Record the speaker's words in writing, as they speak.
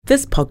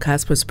This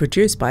podcast was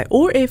produced by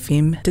OAR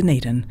FM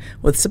Dunedin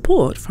with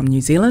support from New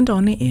Zealand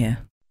On Air.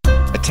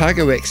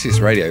 Otago Access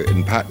Radio,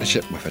 in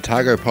partnership with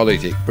Otago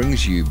Polytech,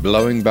 brings you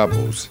Blowing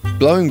Bubbles.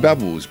 Blowing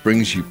Bubbles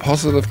brings you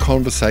positive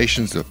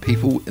conversations with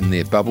people in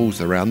their bubbles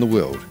around the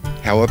world.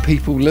 How are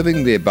people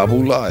living their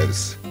bubble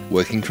lives?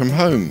 Working from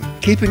home,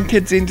 keeping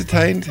kids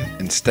entertained,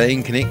 and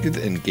staying connected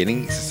and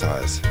getting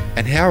exercise.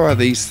 And how are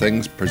these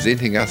things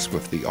presenting us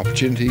with the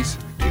opportunities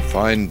to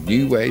find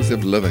new ways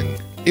of living?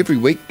 Every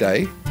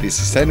weekday, the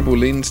Sustainable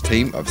Lens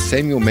team of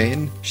Samuel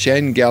Mann,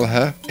 Shane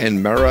Gallagher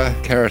and Mara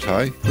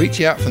Karatai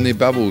reach out from their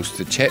bubbles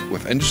to chat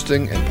with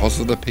interesting and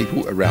positive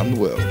people around the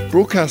world.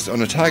 Broadcast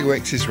on Otago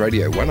Access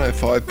Radio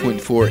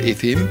 105.4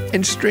 FM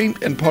and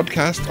streamed and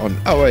podcast on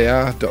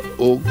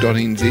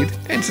oar.org.nz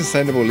and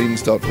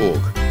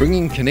sustainablelens.org,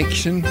 bringing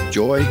connection,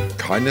 joy,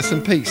 kindness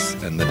and peace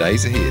in the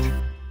days ahead.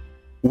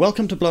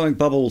 Welcome to Blowing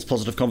Bubbles,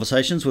 positive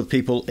conversations with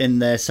people in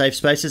their safe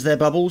spaces, their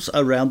bubbles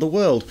around the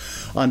world.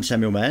 I'm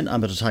Samuel Mann,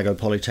 I'm at Otago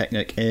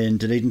Polytechnic in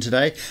Dunedin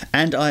today,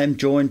 and I am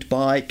joined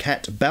by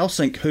Kat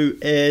Balsink, who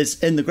is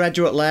in the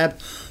Graduate Lab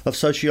of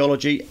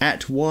Sociology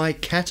at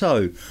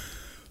Waikato.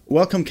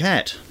 Welcome,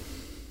 Kat.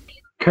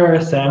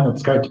 Kia Sam,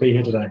 it's great to be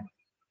here today.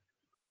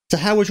 So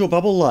how was your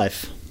bubble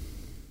life?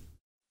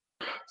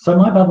 So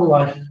my bubble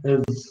life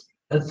is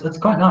it's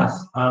quite nice.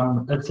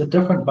 It's a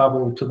different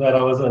bubble to that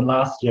I was in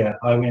last year.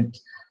 I went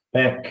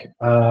back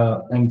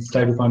and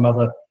stayed with my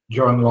mother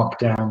during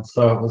lockdown.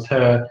 So it was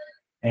her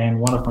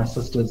and one of my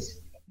sisters.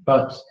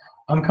 But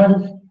I'm kind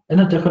of in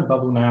a different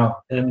bubble now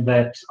in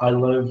that I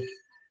live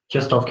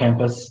just off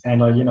campus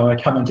and I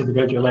come into the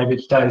graduate lab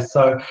each day.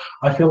 So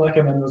I feel like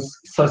I'm in this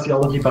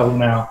sociology bubble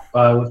now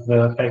with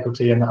the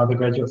faculty and the other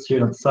graduate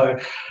students. So,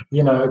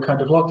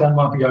 kind of lockdown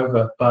might be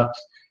over, but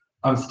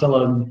I'm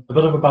still in a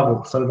bit of a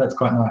bubble. So that's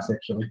quite nice,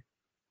 actually.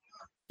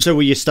 So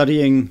were you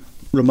studying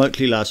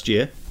remotely last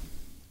year?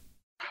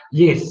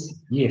 Yes.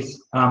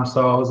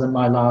 So I was in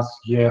my last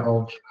year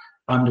of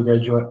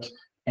undergraduate,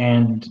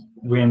 and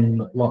when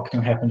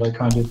lockdown happened, I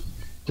kind of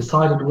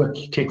decided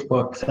which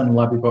textbooks and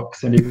library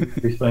books and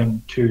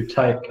everything to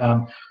take.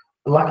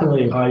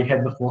 Luckily, I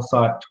had the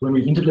foresight when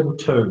we entered level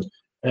 2,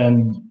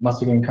 and must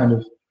have been kind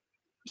of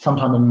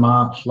sometime in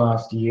March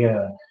last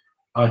year,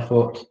 I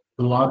thought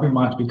the library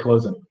might be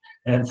closing.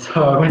 And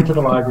so I went to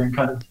the library and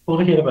kind of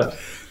pulled ahead of it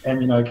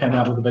and, came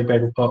out with a big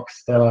bag of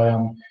books that I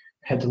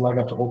had to lug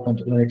up to Auckland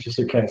in an extra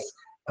suitcase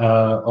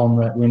on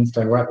that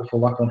Wednesday right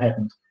before lockdown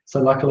happened.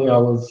 So luckily I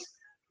was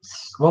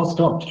well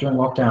stopped during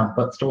lockdown,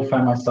 but still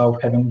found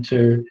myself having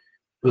to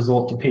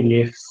resort to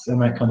PDFs and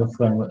that kind of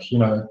thing, which,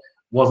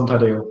 wasn't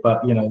ideal,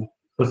 but,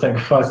 the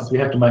sacrifices we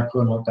have to make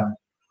for lockdown.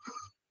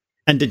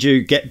 And did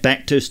you get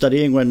back to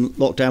studying when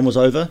lockdown was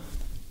over?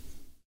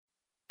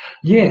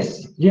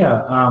 Yes,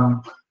 yeah.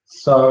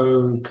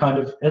 So kind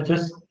of, it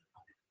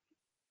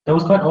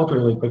was quite odd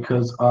really,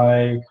 because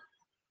in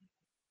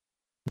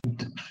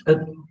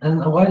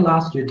a way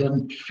last year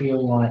didn't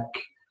feel like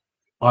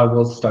I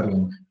was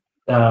studying,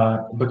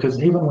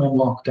 because even when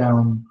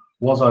lockdown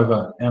was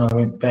over and I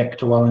went back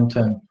to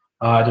Wellington,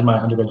 I did my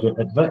undergraduate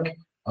at Vic.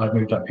 I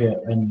moved up here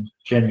in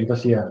January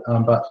this year,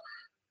 but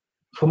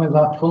for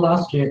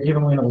last year,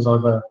 even when it was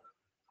over,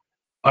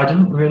 I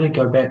didn't really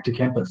go back to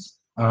campus.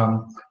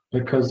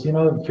 Because,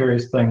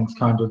 various things,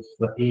 kind of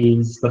the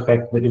ease, the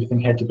fact that everything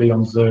had to be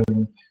on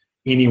Zoom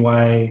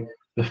anyway,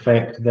 the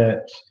fact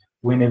that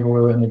whenever we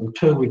were in level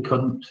 2, we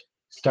couldn't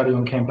study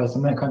on campus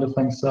and that kind of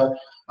thing. So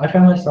I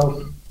found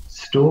myself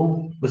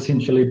still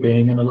essentially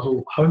being in a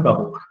little home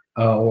bubble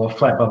or a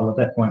flat bubble at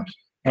that point,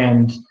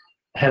 and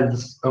had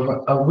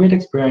a weird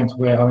experience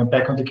where I went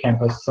back onto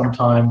campus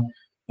sometime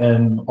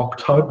in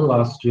October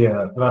last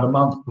year, about a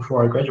month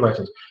before I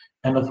graduated.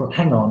 And I thought,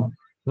 hang on,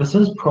 this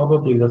is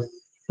probably the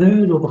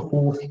third or the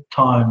fourth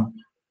time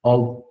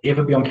I'll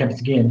ever be on campus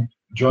again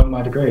during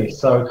my degree.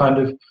 So kind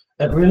of,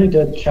 it really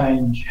did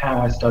change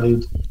how I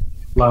studied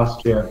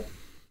last year.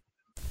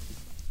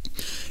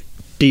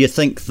 Do you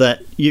think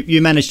that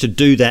you managed to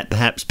do that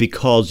perhaps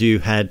because you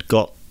had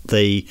got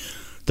the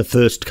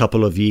first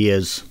couple of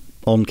years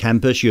on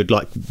campus, you'd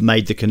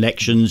made the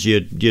connections,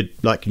 you'd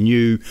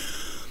knew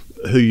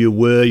who you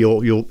were,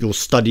 your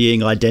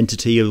studying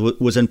identity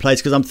was in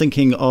place? Because I'm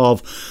thinking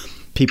of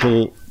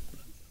people,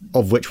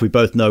 of which we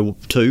both know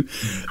too,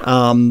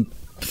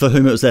 for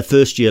whom it was their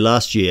first year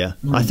last year.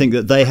 I think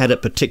that they had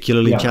it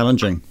particularly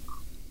challenging.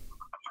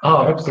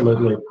 Oh,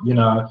 absolutely.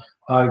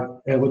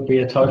 It would be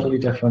a totally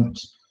different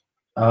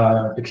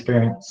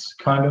experience.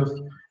 Kind of,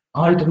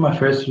 I did my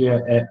first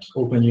year at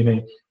Auckland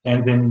Uni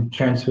and then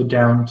transferred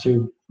down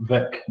to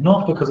Vic,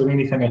 not because of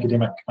anything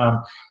academic,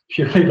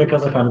 purely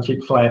because I found a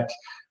cheap flat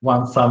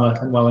one summer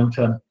in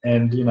Wellington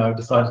and,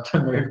 decided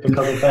to move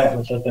because of that,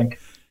 which I think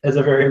is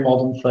a very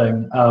modern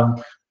thing.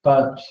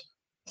 But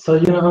so,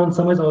 in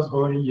some ways I was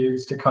already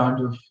used to kind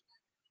of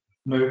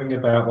moving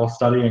about while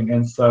studying.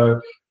 And so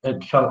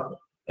it felt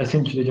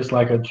essentially just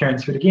like I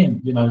transferred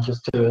again,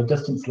 just to a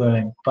distance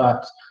learning.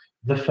 But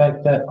the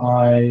fact that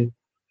I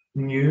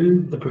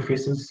knew the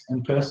professors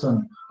in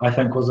person, I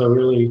think was a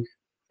really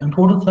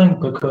important thing,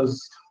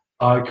 because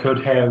I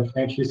could have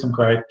actually some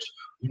great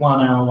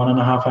 1 hour,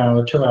 1.5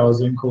 hour, 2 hour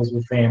Zoom calls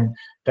with them,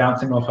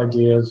 bouncing off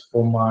ideas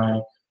for my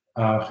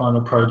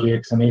final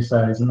projects and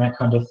essays and that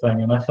kind of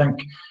thing. And I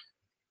think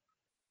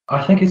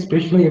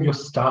especially if you're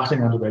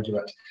starting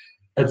undergraduate,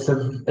 it's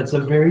a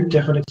very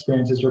different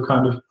experience as you're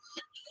kind of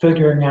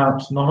figuring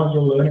out not only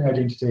your learning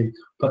identity,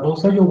 but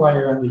also your way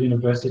around the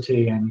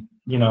university and,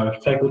 you know,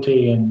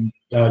 faculty and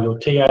your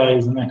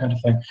TAs and that kind of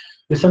thing.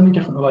 There's so many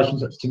different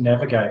relationships to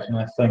navigate, and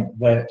I think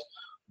that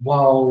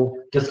while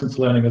distance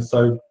learning is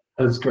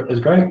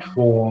great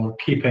for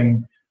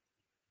keeping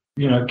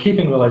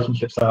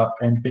relationships up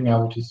and being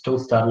able to still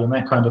study and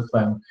that kind of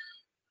thing,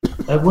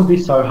 it would be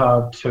so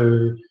hard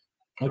to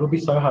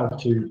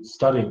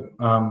study.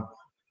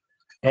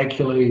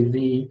 Actually,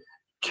 the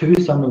 2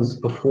 summers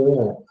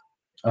before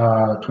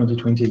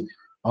 2020,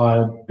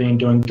 I've been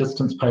doing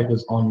distance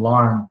papers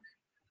online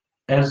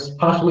as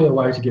partially a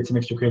way to get some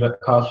extra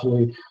credit,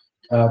 partially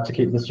to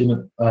keep the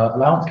student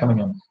allowance coming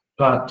in.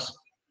 But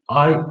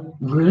I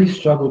really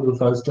struggled with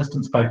those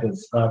distance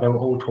papers. They were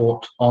all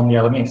taught on the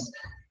LMS,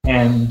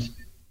 and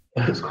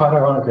it's quite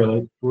ironic,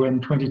 really,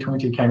 when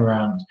 2020 came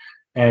around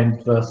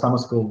and the summer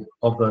school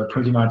of the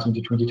 2019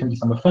 to 2020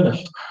 summer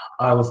finished,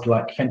 I was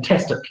like,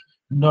 fantastic.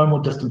 No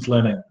more distance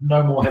learning,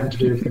 no more having to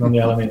do everything on the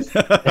LMS.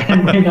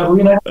 And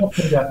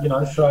you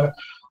know, so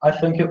I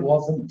think it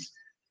wasn't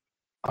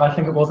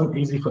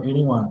easy for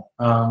anyone.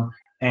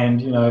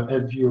 And you know,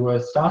 if you were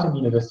starting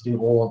university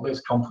or less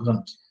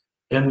confident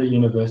in the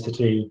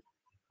university,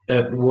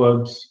 it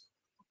would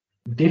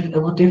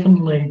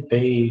definitely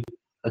be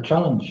a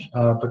challenge,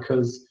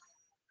 because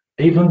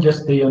even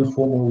just the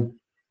informal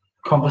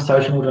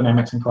conversational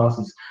dynamics in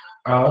classes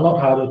are a lot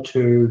harder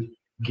to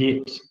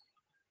get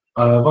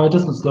via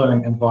distance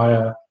learning and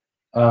via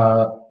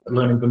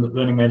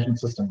learning management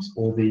systems,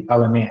 or the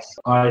LMS.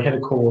 I had a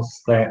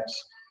course that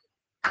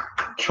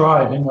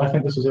tried, and I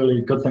think this was a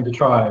really good thing to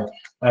try,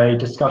 a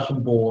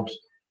discussion board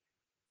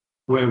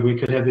where we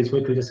could have these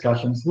weekly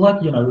discussions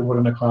like, you know, we would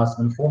in a class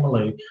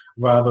informally,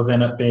 rather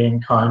than it being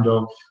kind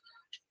of,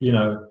 you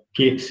know,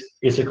 get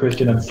essay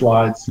question and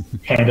slides,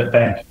 hand it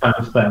back kind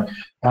of thing.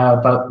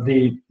 But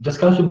the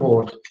discussion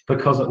board,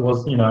 because it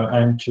was, you know,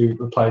 aimed to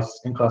replace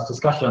in-class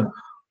discussion,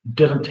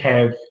 didn't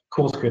have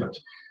course credit.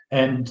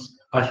 And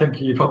I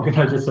think you probably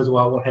noticed as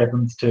well what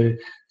happens to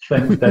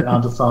things that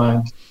aren't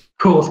assigned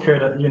course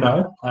credit, you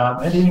know.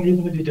 And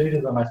even if you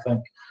do them, I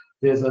think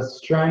there's a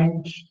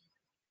strange,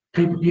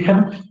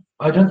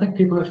 I don't think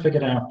people have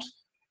figured out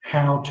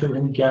how to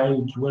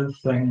engage with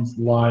things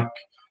like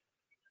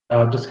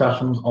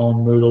discussions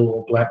on Moodle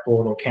or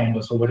Blackboard or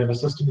Canvas or whatever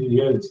system you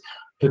use,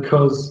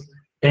 because,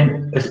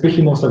 and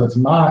especially more so if it's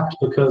marked,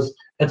 because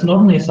it's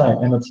not an essay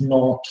and it's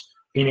not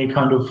any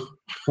kind of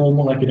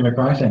formal academic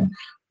writing,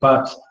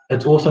 but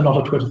it's also not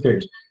a Twitter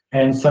thread.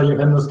 And so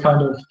you're in this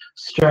kind of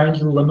strange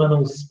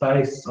liminal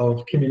space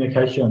of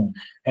communication,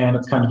 and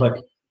it's kind of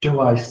like, do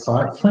I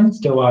cite things?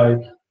 Do I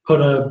put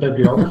a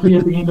bibliography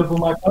at the end of all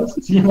my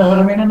posts? You know what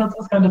I mean? And it's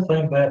this kind of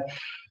thing that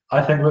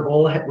I think we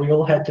all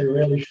had to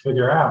really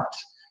figure out.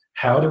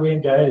 How do we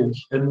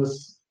engage in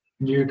this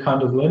new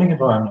kind of learning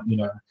environment, you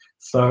know?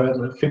 So it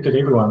affected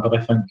everyone, but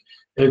I think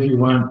if you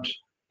weren't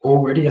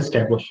already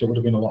established, it would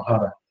have been a lot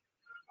harder.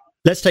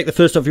 Let's take the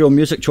first of your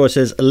music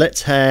choices.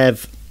 Let's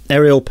have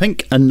Ariel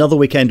Pink, Another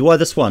Weekend. Why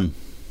this one?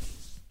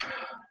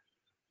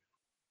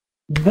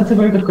 That's a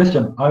very good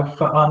question. I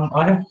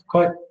have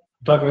quite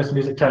diverse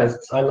music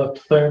tastes. I looked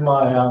through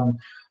my on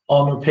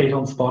repeat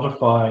on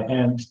Spotify,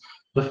 and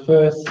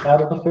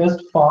out of the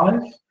first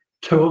 5,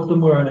 2 of them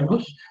were in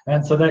English,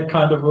 and so that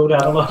kind of ruled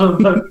out a lot of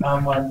the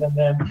ones. And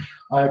then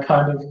I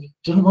kind of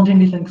didn't want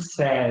anything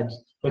sad,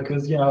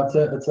 because, you know,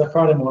 it's a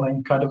Friday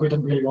morning, kind of, we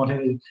didn't really want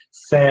any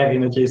sad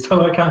energy,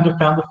 so I kind of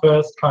found the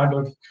first kind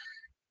of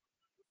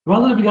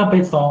relatively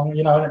upbeat song,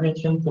 you know, and it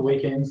mentioned the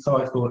weekend, so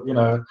I thought, you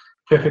know,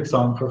 perfect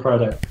song for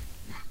Friday.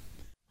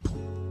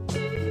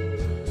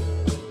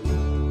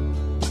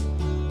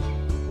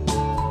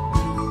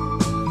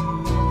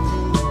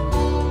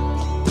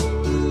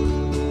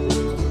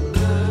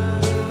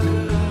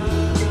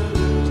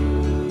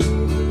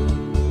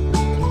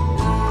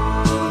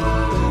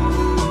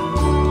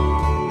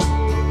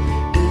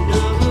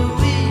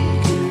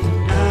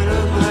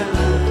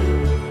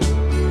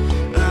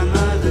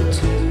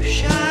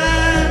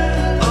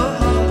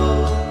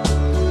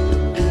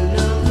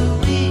 Another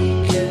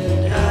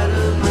weekend out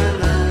of my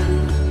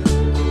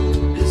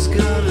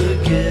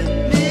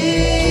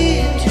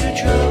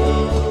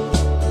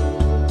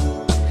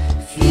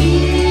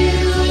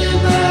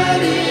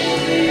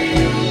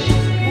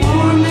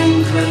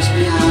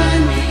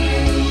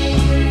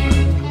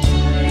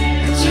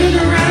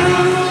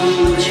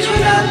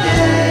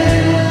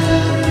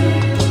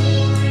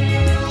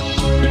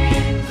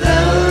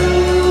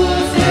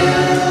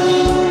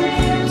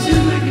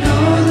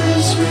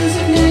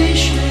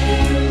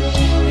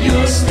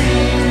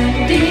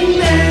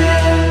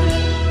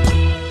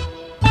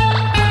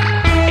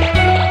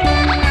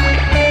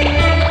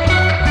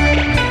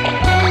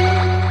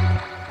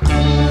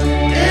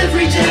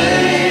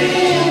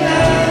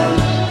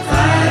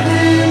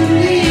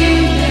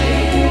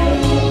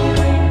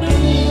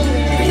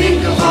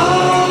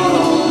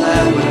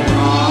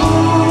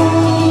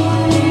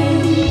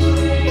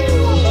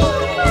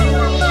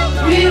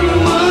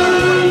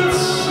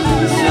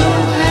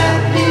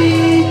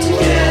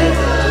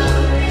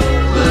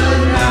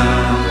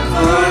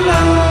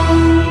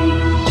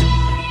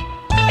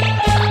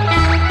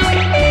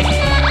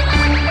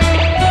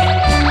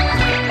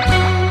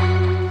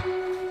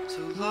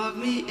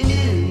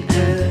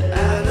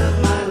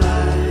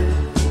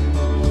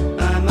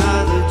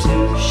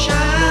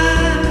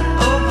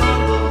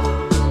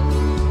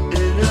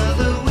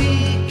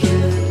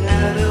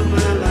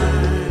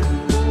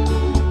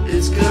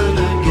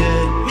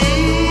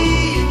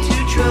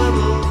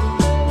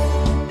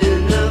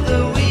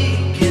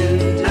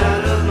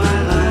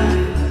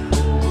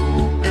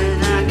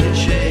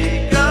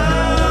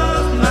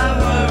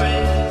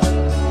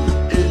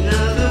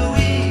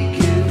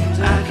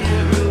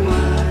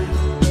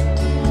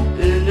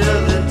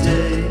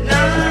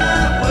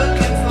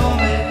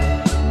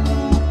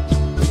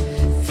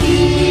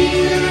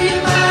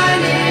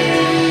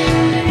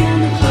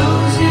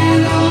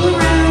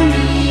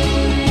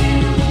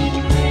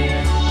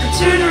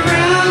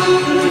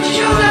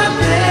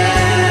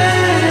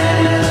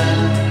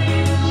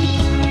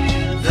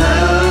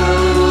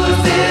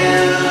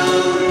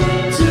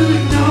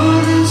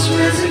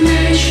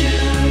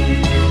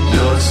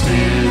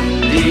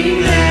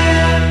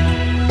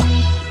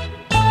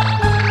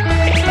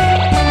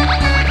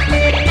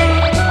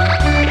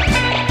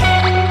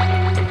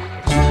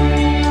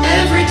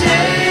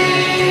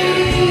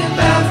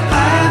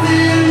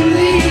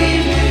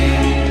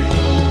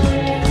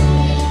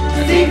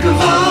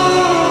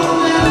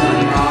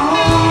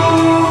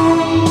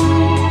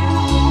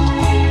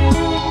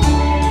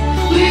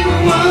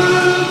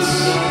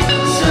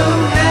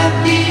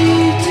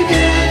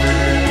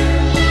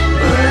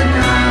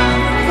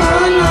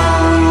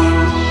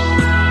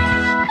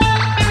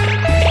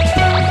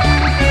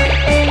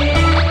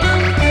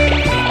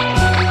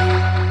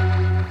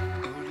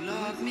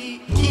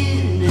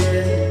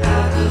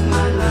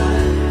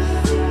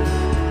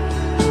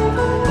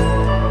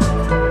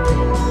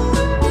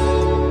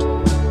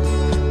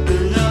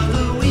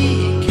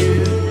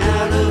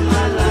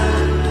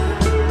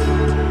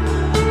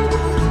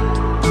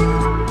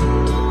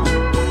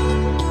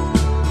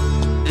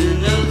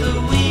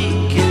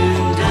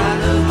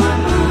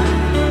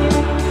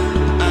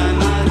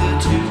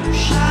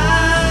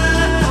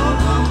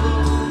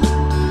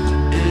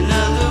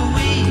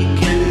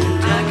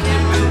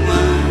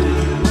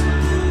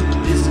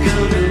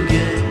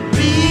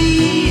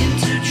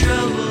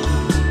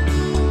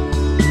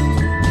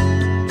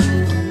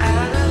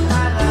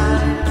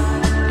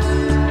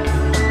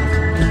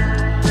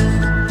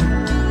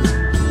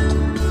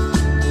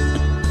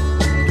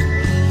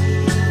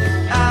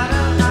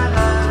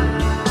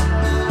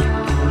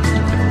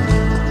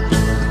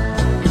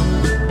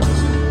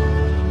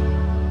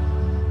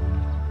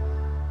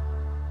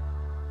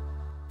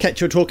fact,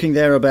 you're talking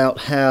there about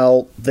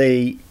how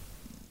the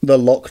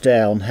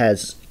lockdown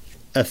has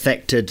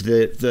affected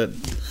the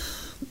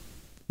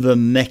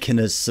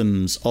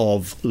mechanisms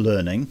of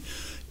learning.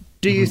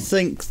 Do you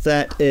think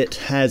that it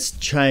has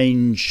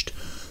changed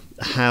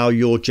how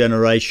your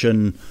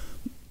generation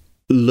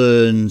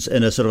learns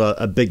in a sort of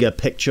a bigger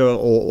picture,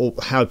 or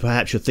how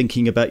perhaps you're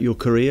thinking about your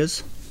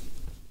careers?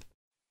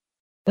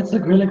 That's a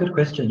really good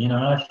question.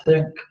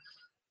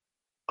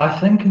 I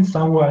think in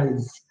some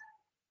ways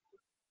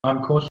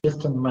I'm cautious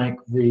to make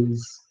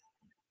these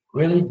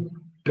really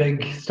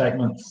big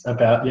statements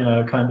about,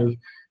 kind of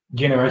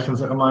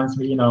generations. It reminds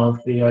me,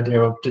 of the idea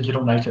of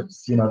digital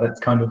natives, that's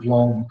kind of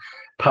long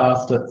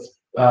past its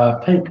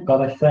peak.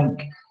 But I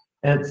think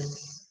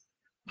it's,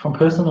 from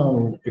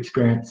personal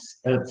experience,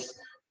 it's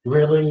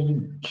really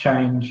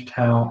changed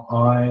how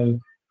I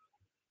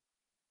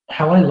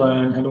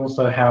learn, and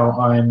also how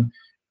I'm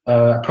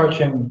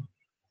approaching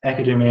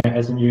academia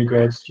as a new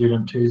grad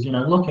student who's,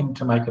 looking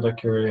to make it a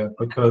career,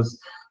 because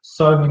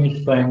so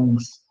many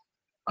things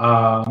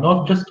are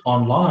not just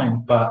online,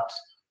 but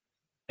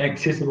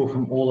accessible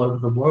from all over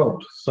the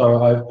world.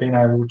 So I've been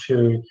able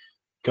to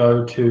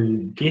go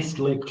to guest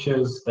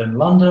lectures in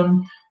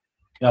London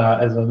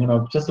as a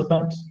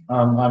participant.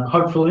 I'm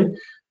hopefully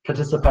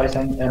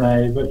participating in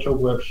a virtual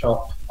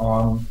workshop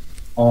on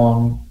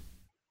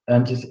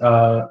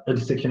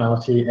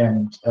intersectionality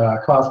and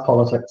class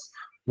politics,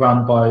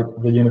 run by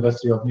the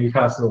University of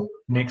Newcastle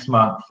next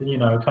month.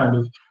 I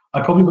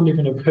probably wouldn't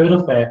even have heard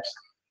of that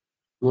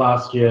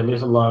last year,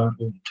 let alone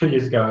 2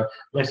 years ago,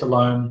 let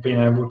alone being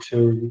able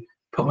to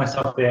put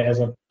myself there as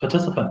a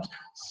participant.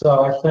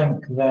 So I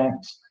think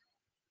that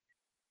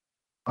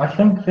if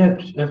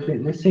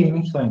we see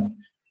anything,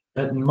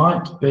 it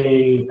might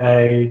be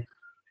a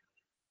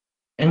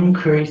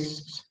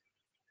increased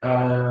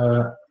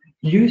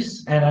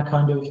use and a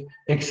kind of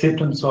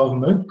acceptance of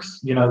MOOCs,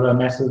 the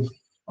massive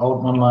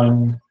old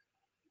online,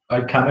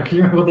 I can't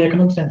actually remember what the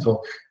acronym stands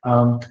for.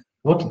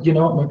 What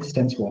MOOC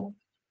stands for?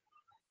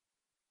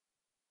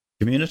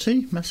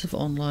 Community? Massive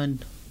online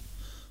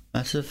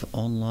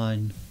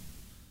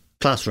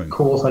classroom.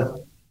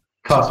 Classroom,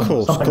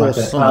 Course, something like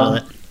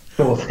that.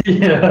 Course,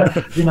 yeah.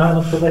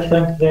 Because I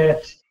think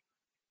that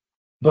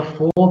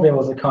before there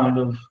was a kind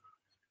of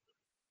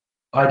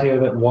idea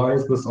that why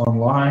is this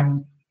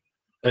online?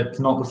 It's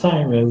not the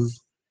same as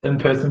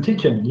in-person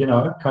teaching,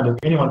 kind of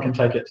anyone can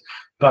take it.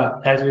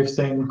 But as we've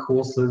seen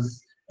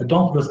courses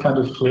adopt this kind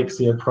of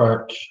flexi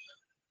approach,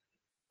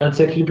 it's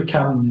actually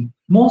become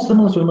more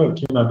similar to a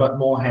MOOC, but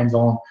more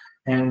hands-on.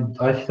 And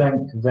I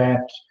think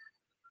that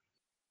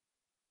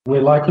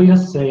we're likely to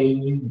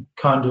see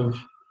kind of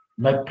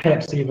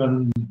perhaps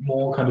even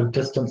more kind of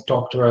distance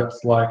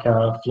doctorates like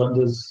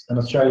Flinders in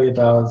Australia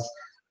does,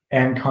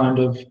 and kind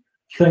of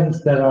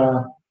things that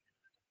are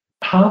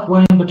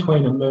halfway in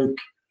between a MOOC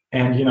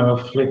and a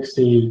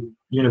flexi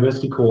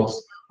university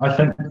course. I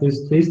think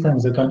these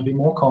things are going to be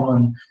more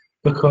common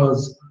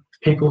because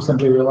people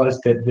simply realize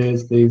that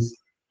there's these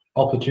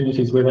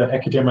opportunities, whether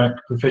academic,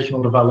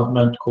 professional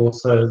development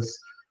courses,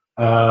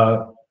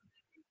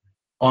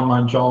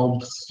 online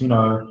jobs,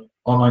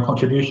 online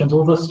contributions,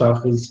 all this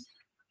stuff is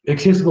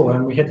accessible,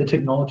 and we had the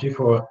technology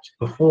for it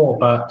before,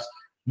 but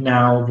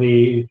now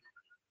the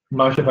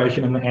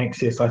motivation and the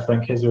access, I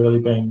think, has really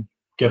been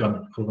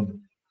given for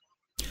them.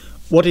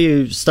 What are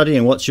you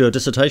studying? What's your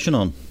dissertation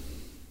on?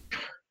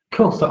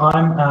 Cool. So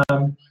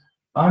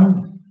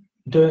I'm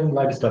doing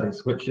labour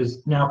studies, which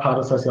is now part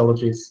of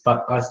sociology,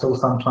 but I still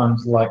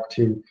sometimes like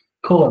to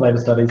call it labour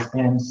studies.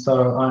 And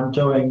so I'm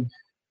doing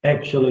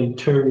actually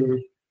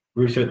 2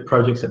 research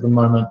projects at the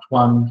moment.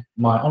 One,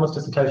 my honours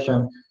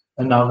dissertation,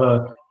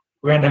 another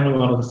randomly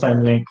one of the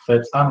same length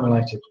that's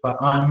unrelated.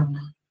 But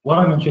what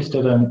I'm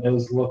interested in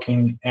is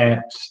looking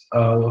at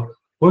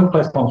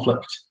workplace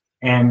conflict,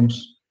 and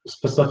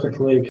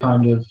specifically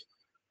kind of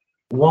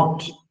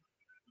what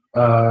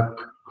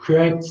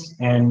creates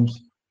and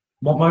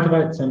what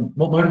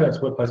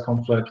motivates workplace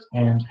conflict,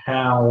 and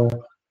how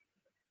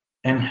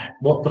and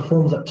what the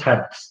forms it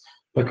takes.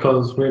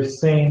 Because we've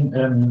seen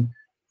in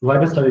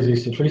labour studies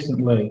research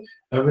recently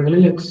a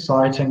really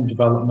exciting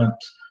development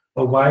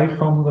away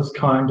from this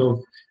kind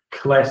of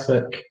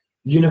classic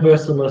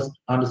universalist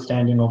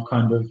understanding of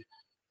kind of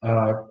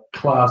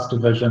class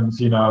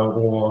divisions,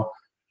 or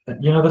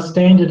the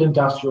standard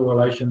industrial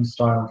relations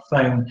style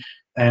thing.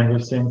 And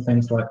we've seen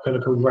things like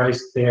critical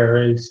race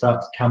theory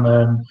start to come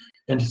in,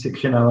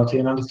 intersectionality,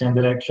 and understand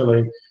that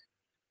actually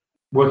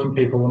working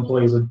people,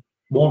 employees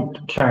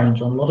want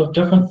change on a lot of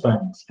different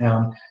things.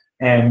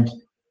 And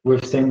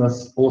we've seen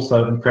this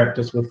also in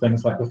practice with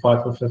things like the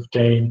 5 for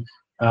 15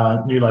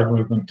 new labour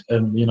movement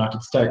in the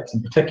United States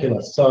in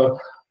particular. So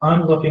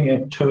I'm looking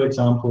at 2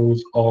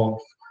 examples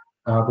of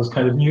this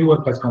kind of new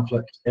workplace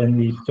conflict in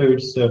the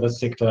food service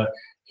sector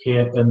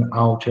here in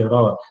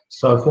Aotearoa.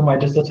 So for my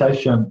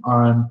dissertation,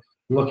 I'm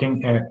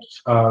looking at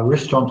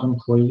restaurant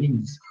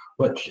employees,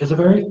 which is a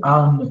very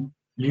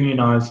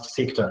ununionised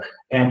sector.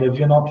 And if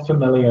you're not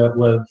familiar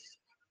with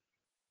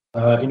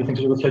anything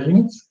to do with trade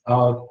unions,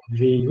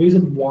 the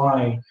reason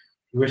why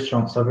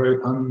restaurants are very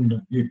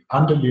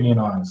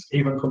under-unionised,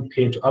 even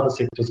compared to other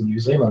sectors in New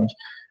Zealand,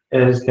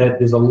 is that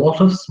there's a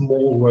lot of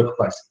small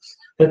workplaces.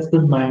 That's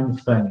the main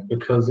thing,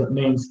 because it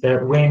means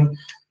that when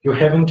you're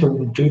having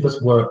to do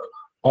this work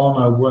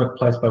on a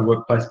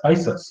workplace-by-workplace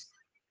basis,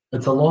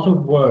 it's a lot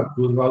of work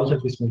with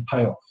relatively small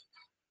payoff.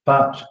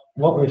 But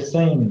what we've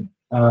seen,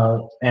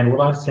 and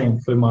what I've seen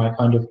through my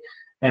kind of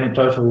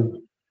anecdotal,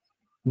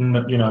 I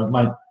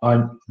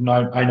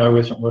know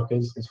restaurant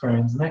workers as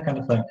friends and that kind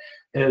of thing,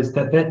 is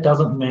that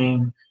doesn't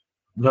mean,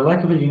 the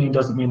lack of a union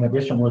doesn't mean that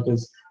restaurant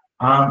workers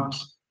aren't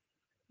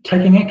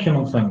taking action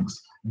on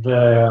things.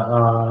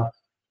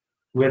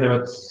 Whether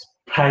it's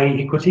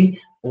pay equity,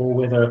 or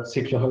whether it's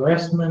sexual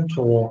harassment,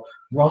 or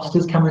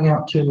rosters coming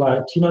out too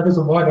late, there's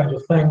a wide range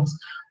of things.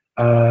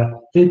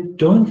 They're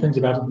doing things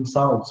about it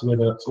themselves,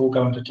 whether it's all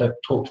going to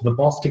talk to the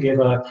boss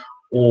together,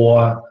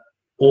 or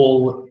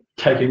all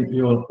taking,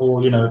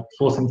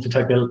 forcing to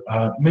take their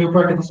meal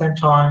break at the same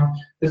time.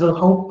 There's a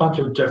whole bunch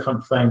of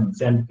different things,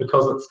 and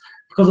because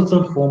it's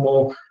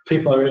informal,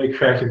 people are really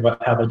creative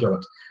about how they do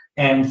it.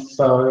 And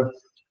so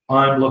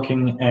I'm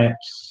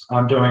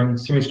doing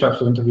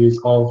semi-structured interviews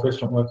of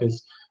restaurant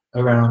workers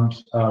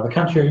around the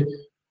country,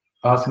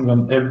 asking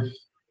them if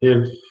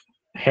they've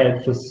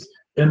had this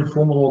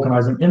informal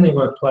organising in their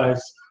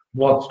workplace,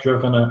 what's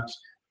driven it,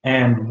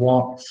 and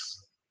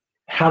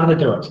how do they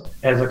do it,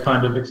 as a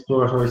kind of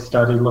exploratory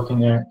study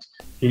looking at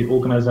the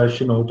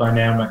organisational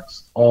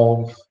dynamics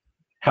of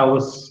how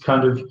this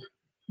kind of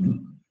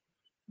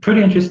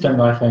pretty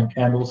interesting, I think,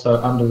 and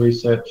also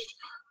under-researched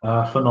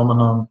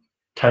phenomenon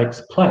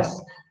takes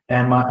place.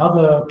 And my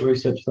other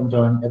research that I'm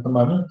doing at the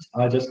moment,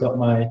 I just got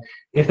my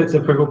ethics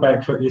approval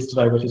back for it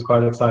yesterday, which is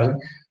quite exciting.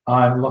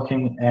 I'm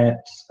looking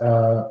at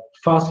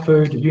fast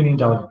food union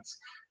delegates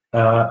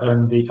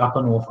in the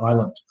Upper North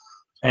Island.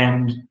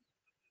 And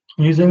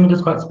New Zealand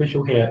is quite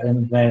special here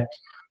in that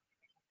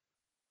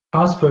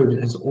fast food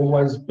has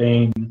always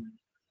been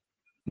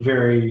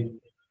very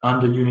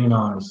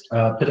under-unionised,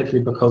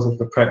 particularly because of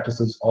the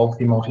practices of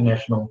the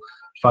multinational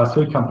fast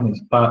food companies.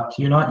 But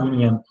Unite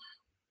Union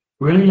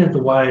really led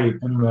the way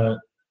in the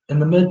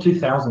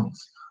mid-2000s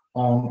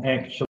on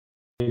actually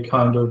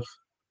kind of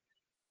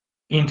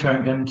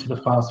entering into the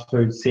fast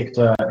food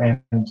sector,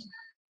 and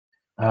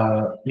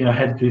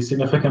had these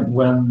significant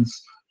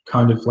wins,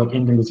 kind of like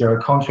ending the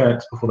zero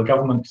contracts before the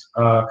government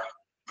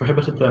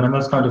prohibited them, and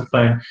this kind of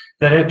thing,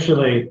 that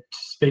actually,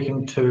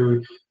 speaking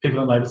to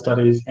people in labour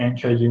studies and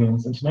trade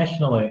unions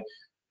internationally,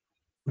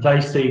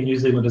 they see New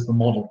Zealand as the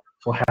model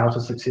for how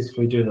to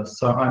successfully do this.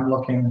 So I'm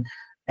looking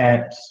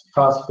at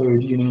fast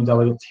food union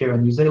delegates here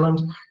in New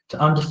Zealand to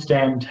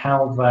understand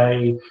how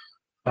they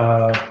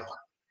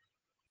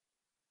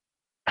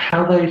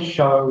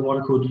show what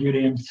are called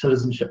union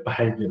citizenship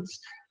behaviours,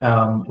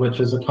 which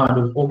is a kind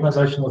of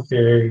organisational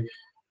theory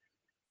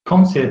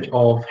concept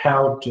of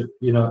how to,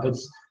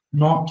 it's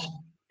not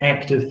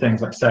active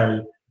things like, say,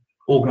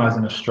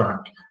 organising a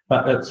strike,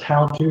 but it's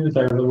how do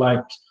they relate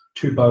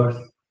to both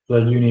the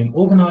union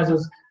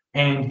organisers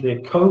and their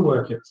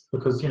co-workers,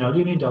 because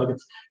union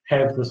delegates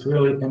have this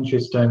really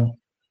interesting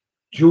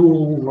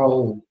dual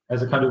role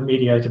as a kind of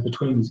mediator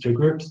between these two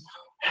groups.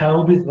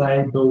 How do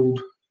they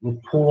build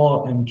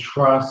rapport and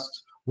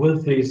trust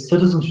with these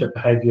citizenship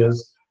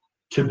behaviours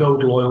to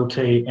build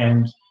loyalty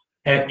and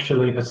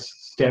actually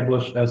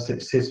establish a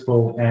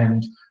successful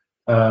and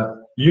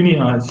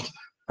unionised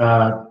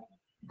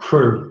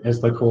crew,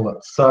 as they call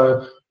it?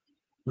 So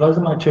those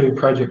are my two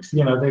projects.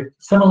 They're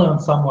similar in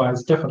some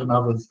ways, different in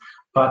others,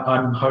 but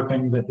I'm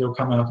hoping that they'll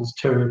come out as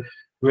two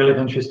really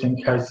interesting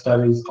case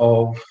studies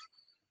of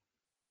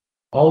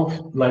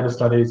labour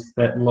studies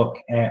that look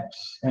at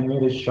and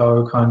really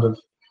show kind of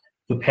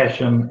the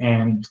passion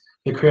and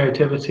the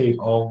creativity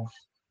of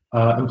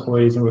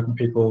employees and working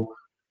people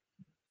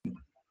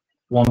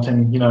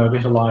wanting, a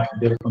better life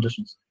and better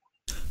conditions.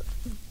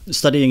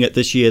 Studying it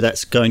this year,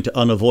 that's going to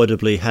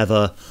unavoidably have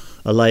a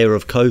layer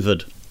of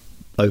COVID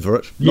over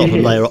it, not a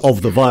layer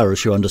of the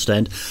virus, you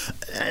understand.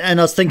 And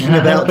I was thinking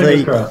about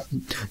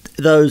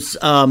those.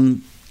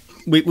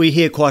 We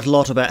hear quite a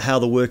lot about how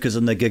the workers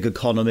in the gig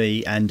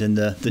economy and in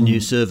the new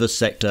service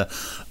sector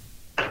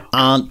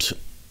aren't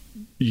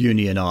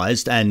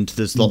unionised, and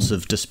there's lots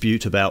of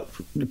dispute about,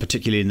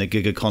 particularly in the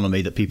gig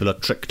economy, that people are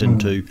tricked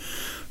into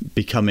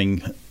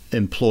becoming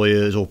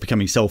employers or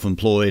becoming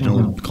self-employed and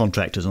all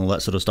contractors and all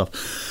that sort of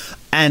stuff.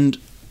 And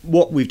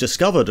what we've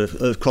discovered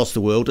across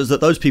the world is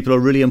that those people are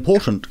really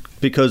important,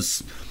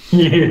 because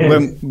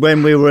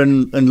when we were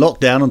in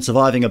lockdown and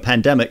surviving a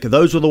pandemic,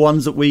 those were the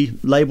ones that we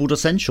labelled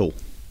essential.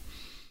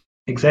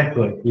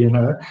 Exactly.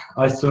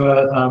 I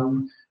saw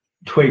a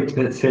tweet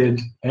that said,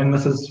 and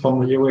this is from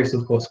the US,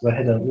 of course, they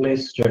had a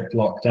less strict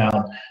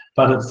lockdown,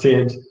 but it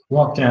said,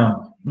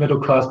 lockdown, middle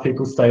class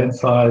people stay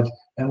inside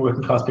and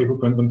working class people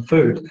bring them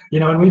food.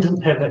 And we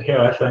didn't have that here.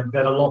 I think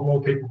that a lot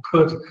more people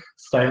could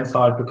stay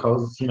inside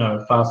because,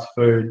 fast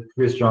food,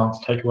 restaurants,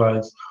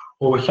 takeaways,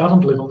 or were shut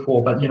on level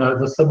 4. But,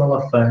 the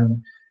similar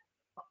thing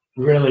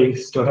really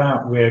stood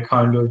out, where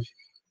kind of,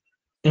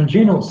 in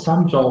general,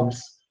 some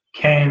jobs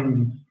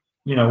can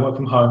work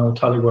from home or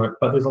telework,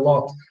 but there's a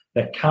lot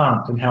that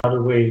can't, and how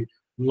do we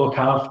look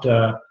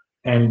after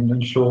and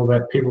ensure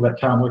that people that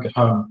can't work at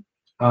home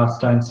are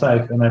staying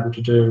safe and able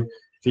to do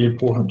the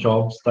important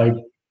jobs they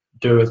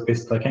do as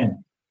best they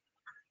can.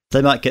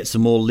 They might get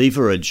some more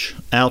leverage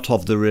out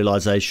of the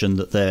realisation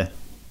that they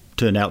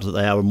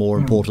are more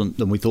important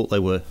than we thought they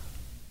were.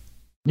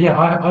 Yeah,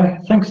 I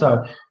think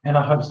so, and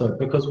I hope so,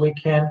 because we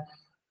can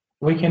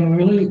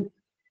really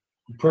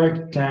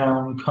break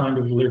down kind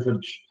of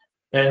leverage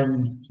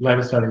in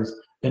labour studies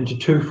into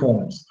two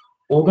forms: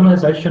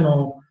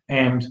 organisational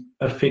and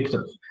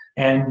effective.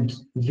 And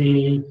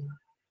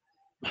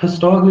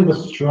historically the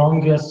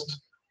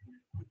strongest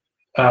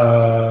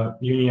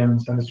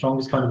unions and the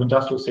strongest kind of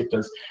industrial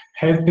sectors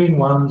have been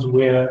ones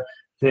where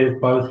they've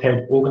both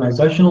had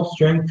organisational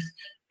strength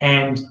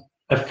and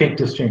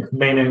effective strength,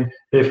 meaning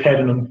they've had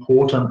an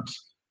important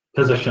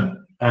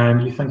position.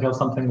 And you think of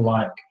something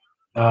like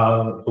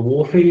the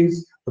wharfies,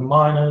 the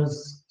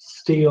miners,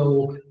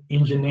 steel,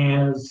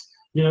 engineers,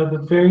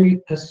 the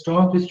very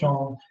historically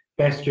strong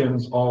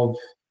bastions of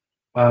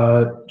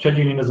trade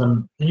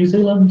unionism in New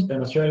Zealand,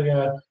 in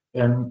Australia,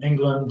 in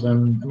England,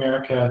 and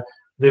America.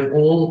 They've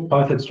all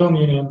both had strong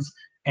unions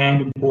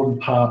and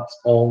important parts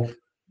of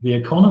the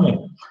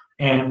economy.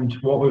 And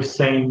what we've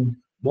seen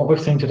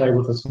today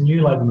with this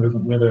new labour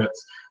movement, whether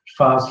it's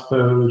fast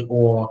food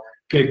or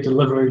gig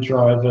delivery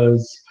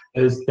drivers,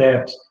 is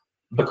that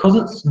because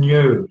it's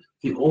new,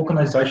 the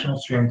organisational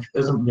strength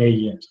isn't there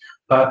yet.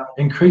 But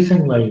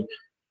increasingly,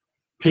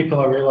 people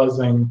are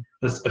realising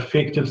this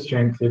effective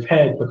strength they've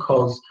had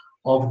because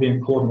of the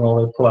important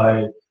role they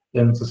play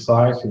in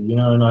society,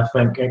 and I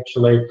think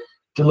actually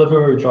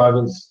delivery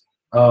drivers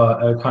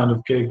are a kind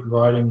of gig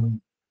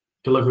riding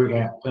delivery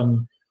app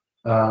in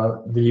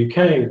the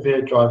UK.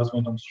 Their drivers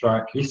went on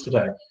strike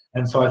yesterday.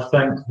 And so I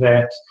think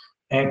that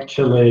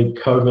actually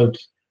COVID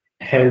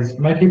has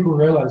made people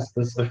realise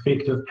this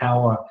effective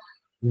power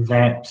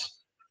that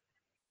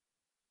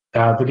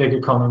the gig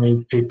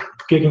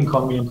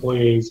economy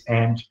employees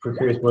and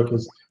precarious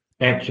workers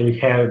actually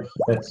have,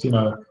 that's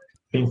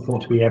been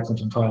thought to be absent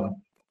entirely.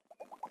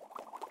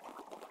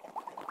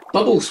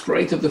 Bubble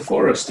sprite of the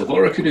forest of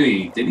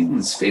Orokonui,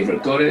 Dunedin's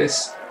favourite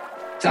goddess,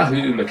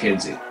 Tahu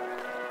Mackenzie.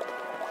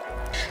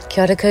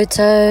 Kia ora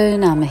koutou,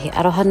 ngā mihi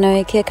aroha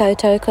nui kia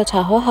koutou ko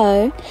taho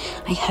hou.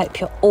 I hope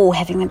you're all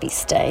having the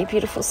best day,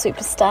 beautiful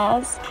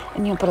superstars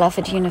in your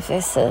beloved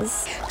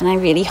universes. And I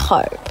really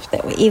hope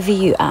that wherever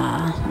you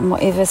are and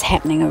whatever's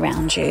happening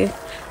around you,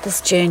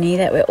 this journey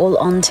that we're all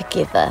on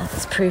together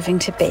is proving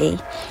to be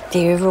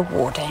very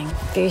rewarding,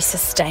 very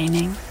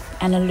sustaining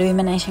and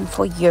illuminating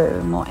for you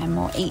more and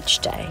more each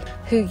day.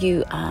 Who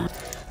you are,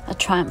 a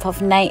triumph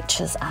of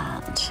nature's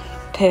art,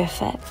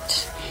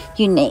 perfect,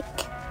 unique,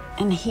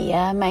 and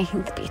here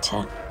making the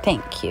better.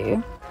 Thank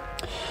you.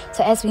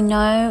 So as we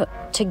know,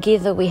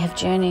 together we have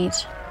journeyed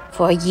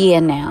for a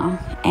year now,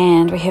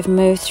 and we have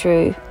moved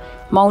through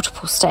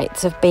multiple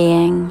states of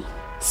being,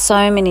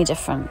 so many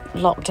different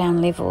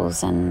lockdown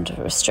levels and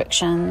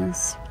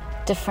restrictions,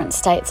 different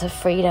states of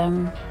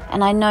freedom.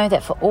 And I know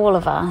that for all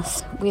of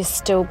us, we're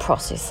still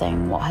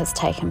processing what has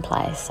taken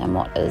place and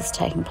what is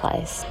taking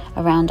place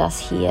around us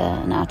here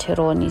in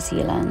Aotearoa, New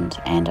Zealand,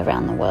 and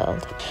around the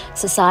world.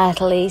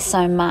 Societally,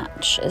 so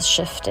much is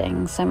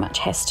shifting, so much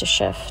has to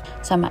shift,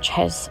 so much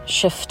has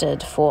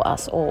shifted for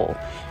us all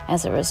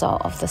as a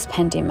result of this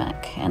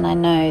pandemic. And I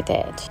know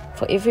that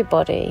for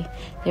everybody,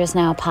 there is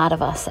now a part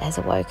of us that has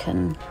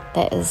awoken,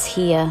 that is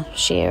here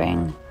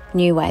sharing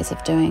new ways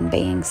of doing,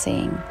 being,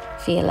 seeing,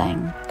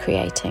 feeling,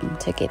 creating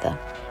together.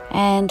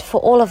 And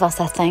for all of us,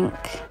 I think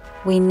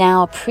we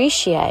now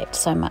appreciate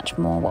so much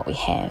more what we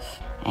have.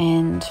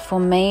 And for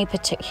me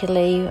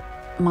particularly,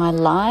 my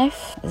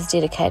life is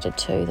dedicated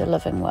to the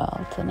living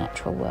world, the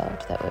natural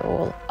world that we're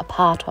all a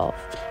part of.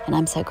 And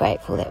I'm so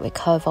grateful that we're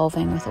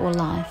co-evolving with all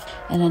life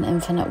in an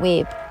infinite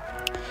web.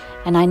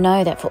 And I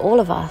know that for all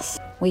of us,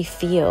 we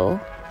feel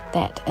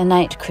that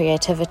innate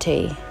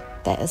creativity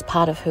that is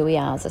part of who we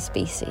are as a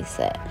species,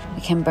 that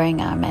we can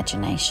bring our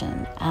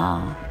imagination,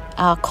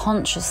 our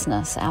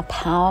consciousness, our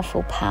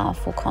powerful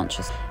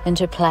consciousness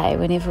into play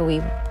whenever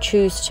we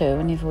choose to,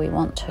 whenever we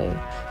want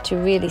to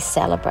really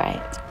celebrate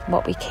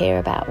what we care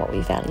about, what we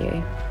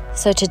value.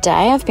 So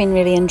today I've been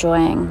really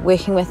enjoying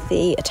working with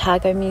the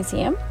Otago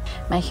Museum,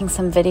 making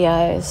some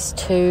videos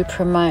to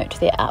promote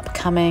their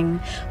upcoming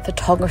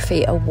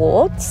photography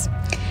awards.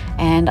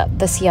 And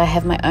this year I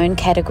have my own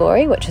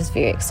category, which is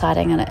very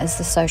exciting, and it is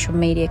the social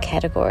media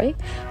category.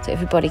 So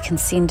everybody can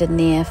send in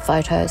their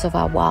photos of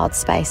our wild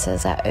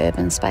spaces, our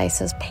urban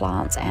spaces,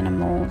 plants,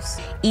 animals,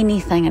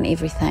 anything and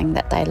everything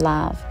that they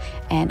love.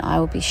 And I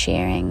will be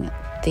sharing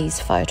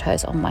these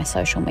photos on my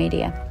social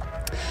media.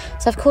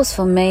 So of course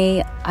for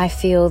me, I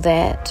feel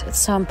that it's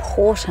so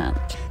important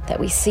that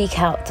we seek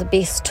out the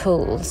best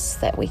tools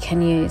that we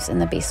can use in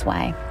the best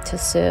way to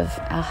serve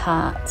our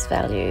hearts,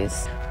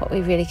 values, what we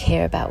really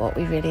care about, what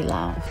we really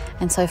love.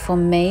 And so for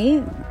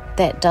me,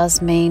 that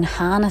does mean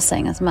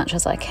harnessing as much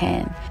as I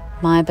can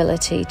my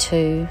ability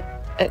to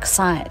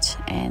excite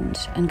and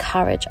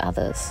encourage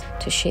others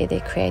to share their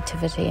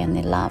creativity and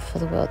their love for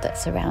the world that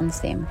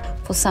surrounds them.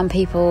 For some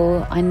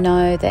people, I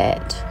know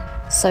that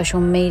social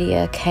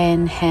media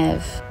can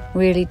have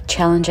really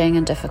challenging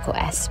and difficult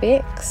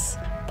aspects,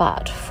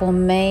 but for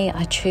me,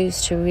 I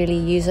choose to really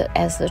use it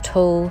as the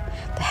tool,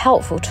 the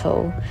helpful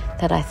tool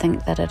that I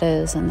think that it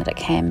is and that it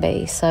can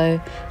be. So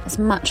as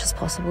much as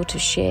possible to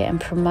share and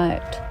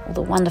promote all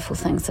the wonderful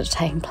things that are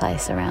taking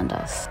place around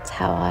us. It's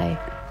how I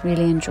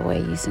really enjoy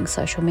using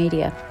social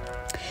media.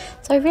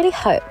 So I really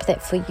hope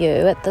that for you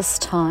at this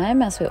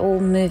time, as we're all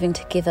moving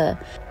together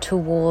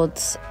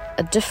towards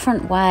a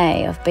different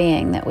way of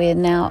being, that we're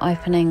now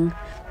opening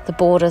the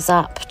borders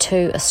up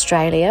to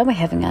Australia, we're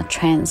having our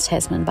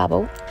Trans-Tasman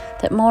bubble,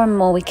 that more and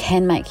more we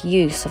can make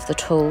use of the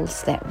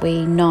tools that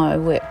we know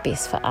work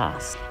best for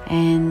us,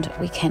 and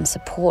we can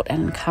support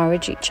and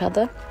encourage each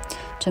other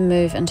to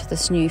move into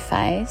this new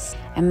phase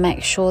and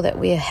make sure that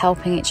we're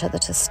helping each other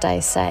to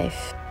stay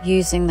safe,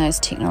 using those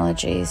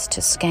technologies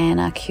to scan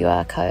our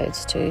QR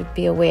codes, to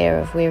be aware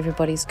of where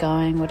everybody's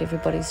going, what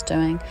everybody's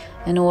doing,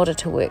 in order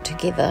to work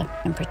together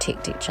and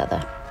protect each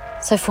other.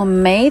 So for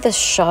me, this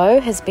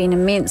show has been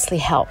immensely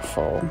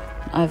helpful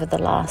over the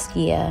last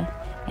year,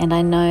 and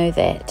I know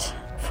that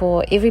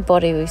for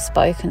everybody we've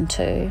spoken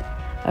to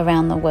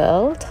around the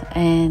world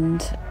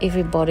and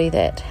everybody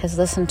that has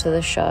listened to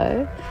the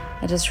show,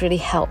 it has really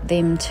helped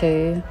them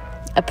to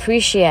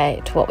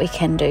appreciate what we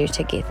can do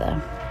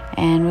together.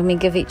 And when we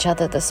give each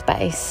other the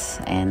space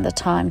and the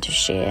time to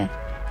share,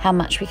 how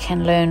much we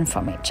can learn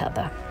from each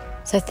other.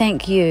 So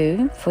thank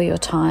you for your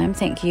time,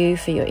 thank you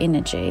for your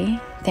energy,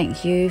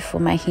 thank you for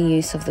making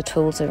use of the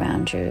tools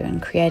around you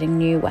and creating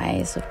new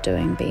ways of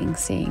doing, being,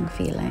 seeing,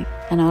 feeling.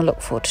 And I'll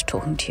look forward to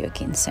talking to you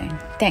again soon.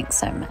 Thanks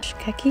so much.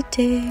 Ka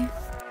kite.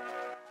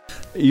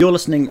 You're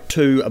listening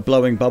to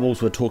Blowing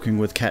Bubbles. We're talking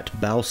with Kat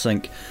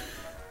Balsink.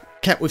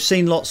 Kat, we've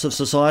seen lots of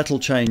societal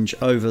change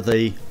over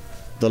the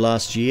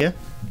last year.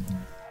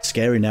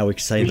 Scary now we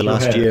can say the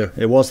last year.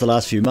 It was the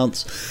last few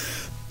months.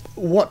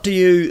 What do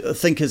you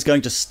think is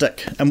going to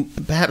stick?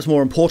 And perhaps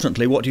more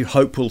importantly, what do you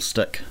hope will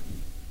stick?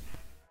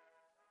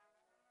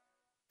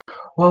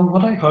 Well,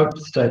 what I hope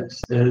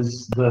sticks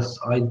is this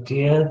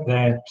idea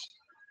that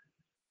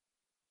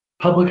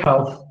public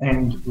health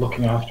and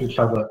looking after each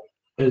other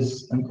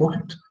is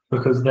important,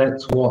 because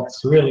that's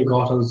what's really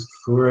got us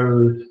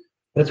through.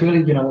 That's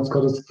really, what's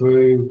got us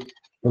through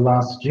the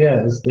last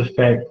year, is the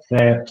fact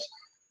that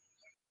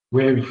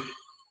we've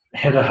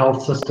had a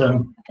health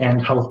system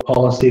and health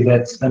policy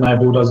that's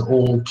enabled us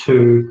all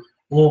to,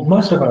 or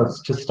most of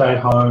us, to stay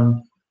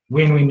home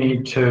when we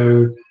need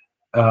to.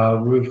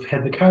 We've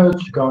had the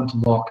courage to go into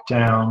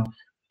lockdown,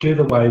 do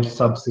the wage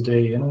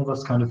subsidy and all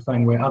this kind of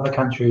thing, where other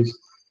countries,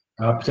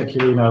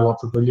 particularly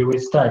lots of the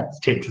US states,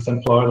 Texas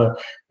and Florida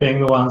being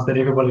the ones that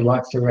everybody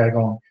likes to rag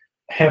on,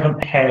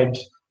 haven't had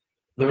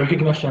the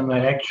recognition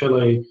that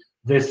actually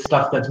there's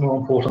stuff that's more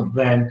important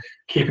than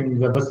keeping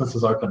the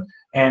businesses open.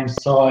 And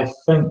so I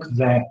think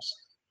that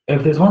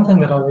if there's one thing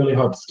that I really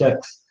hope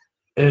sticks,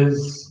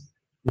 is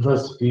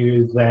this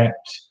view that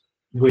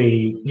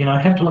we,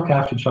 have to look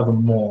after each other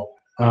more.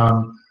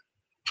 And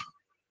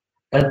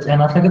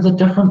I think it's a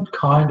different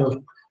kind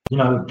of,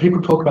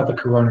 people talk about the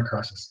corona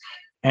crisis.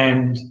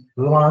 And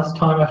the last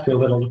time I feel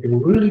that a lot of people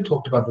really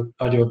talked about the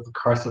idea of the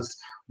crisis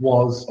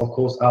was, of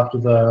course, after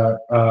the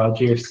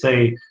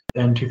GFC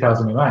in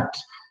 2008.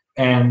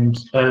 And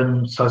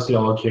in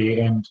sociology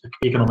and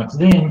economics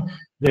then,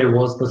 there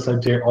was this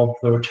idea of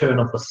the return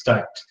of the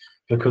state,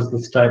 because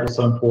the state was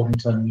so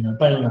important in,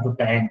 bailing out the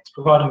banks,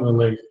 providing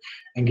relief,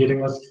 and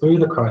getting us through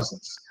the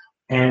crisis.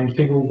 And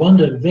people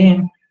wondered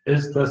then,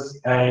 is this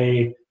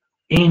an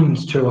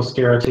end to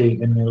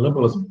austerity and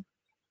neoliberalism?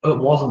 It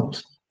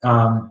wasn't.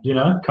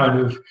 Kind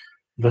of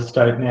the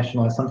state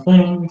nationalised some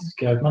things,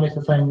 gave money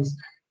for things,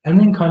 and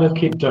then kind of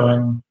kept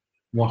doing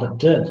what it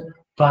did.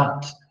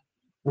 But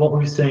what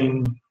we've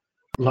seen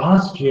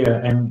last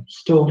year and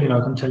still,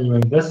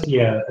 continuing this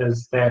year,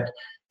 is that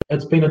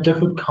it's been a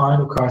different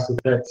kind of crisis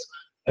that's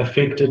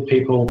affected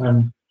people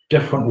in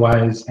different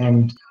ways.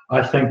 And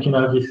I think,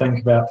 if you think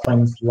about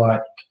things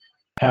like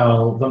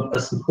how the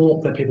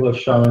support that people have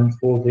shown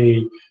for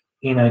the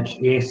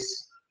NHS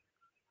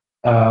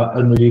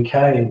in the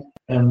UK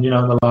and, in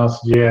the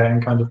last year,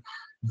 and kind of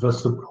the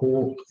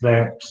support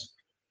that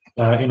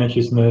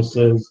NHS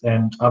nurses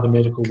and other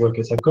medical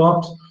workers have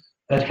got,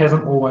 it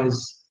hasn't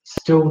always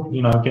still,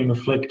 been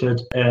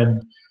reflected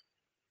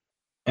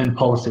in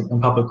policy,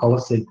 in public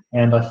policy.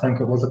 And I think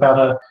it was about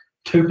a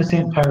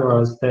 2% pay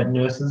rise that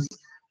nurses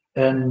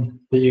in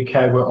the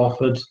UK were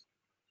offered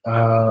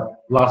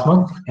last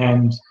month,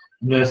 and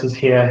nurses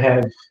here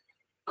have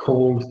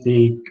called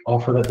the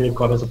offer that they've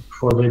got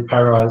for the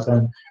pay rise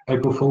an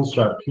April Fool's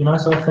joke.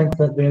 So I think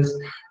that there's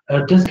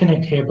a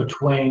disconnect here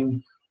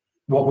between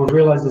what we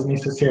realise is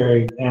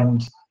necessary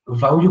and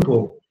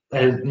valuable,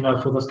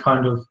 for this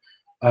kind of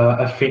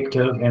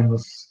effective and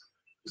this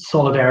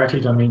solidarity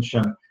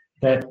dimension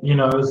that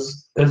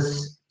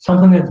is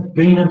something that's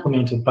been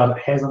implemented, but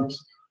it hasn't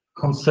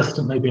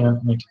consistently been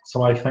implemented.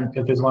 So I think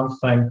if there's one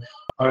thing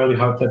I really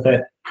hope that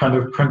that kind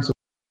of principle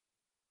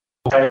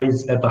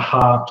stays at the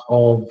heart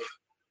of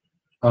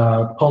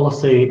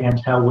policy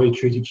and how we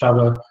treat each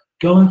other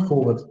going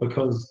forwards,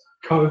 because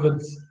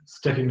COVID's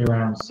sticking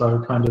around,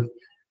 so kind of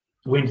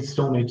we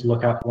still need to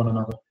look out for one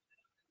another.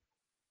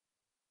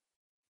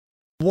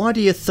 Why do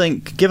you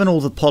think, given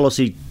all the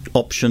policy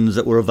options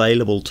that were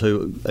available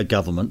to a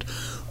government,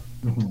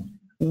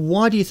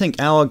 why do you think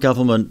our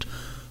government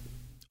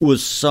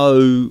was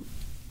so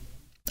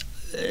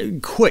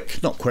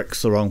quick, not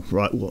quick's the wrong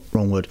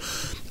word,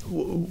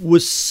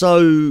 was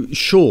so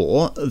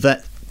sure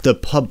that the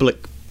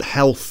public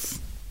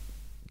health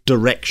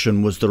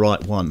direction was the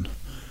right one?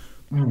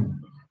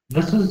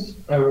 This is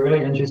a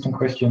really interesting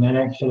question, and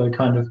actually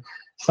kind of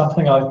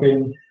something I've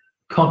been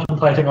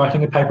contemplating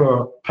writing a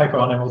paper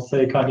on, and we'll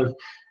see kind of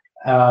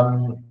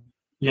how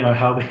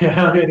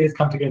the ideas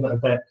come together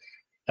if that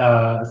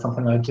is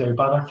something I do.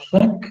 But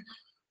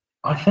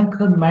I think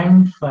the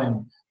main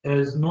thing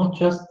is not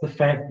just the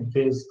fact that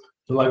there's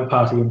the Labour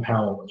Party in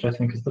power, which I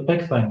think is the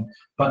big thing,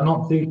 but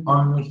not the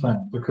only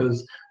thing,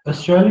 because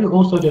Australia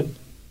also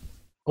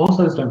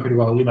is doing pretty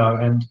well,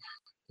 and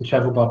the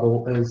travel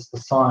bubble is a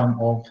sign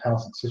of how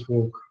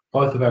successful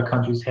both of our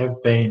countries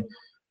have been.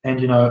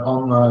 And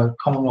on the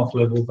Commonwealth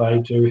level, they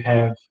do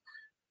have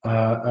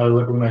a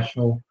Liberal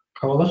National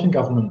Coalition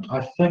government.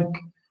 I think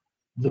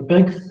the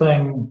big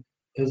thing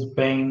has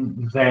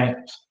been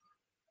that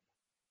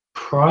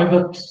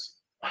private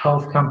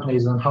health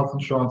companies and health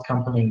insurance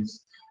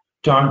companies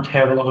don't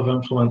have a lot of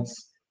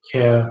influence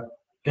here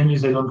in New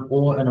Zealand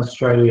or in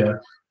Australia,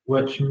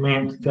 which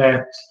meant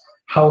that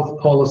health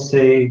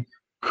policy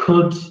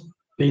could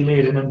be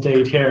led, and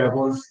indeed here it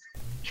was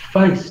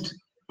faced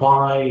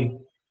by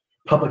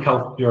public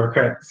health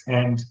bureaucrats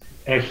and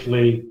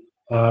Ashley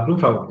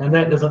Bloemveld. And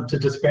that isn't to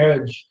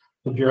disparage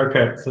the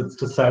bureaucrats, it's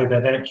to say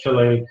that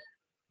actually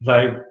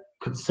they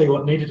could see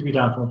what needed to be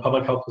done from a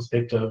public health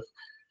perspective,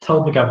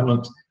 told the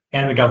government,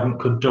 and the government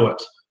could do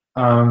it.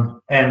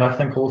 And I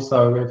think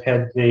also we've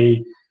had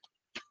the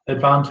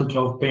advantage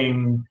of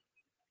being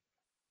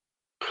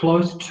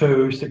close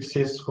to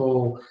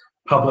successful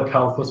public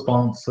health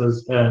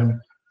responses in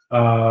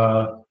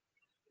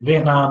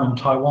Vietnam and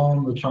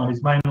Taiwan, the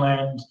Chinese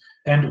mainland,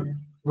 and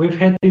we've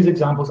had these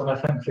examples, and I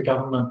think the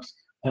government,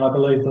 and I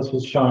believe this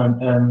was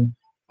shown in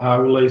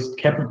released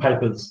cabinet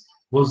papers,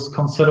 was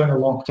considering a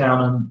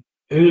lockdown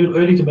in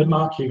early to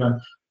mid-March even,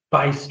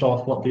 based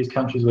off what these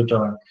countries were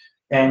doing.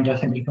 And I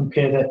think you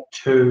compare that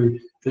to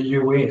the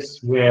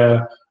US,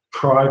 where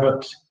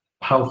private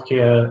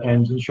healthcare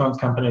and insurance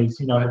companies,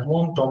 have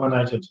long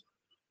dominated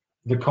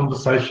the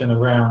conversation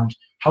around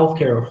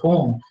healthcare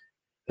reform,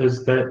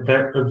 is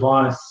that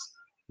advice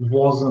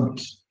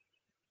wasn't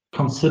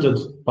considered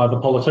by the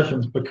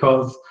politicians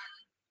because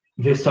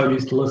they're so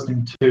used to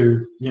listening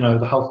to, the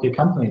healthcare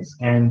companies.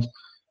 And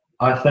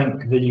I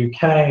think the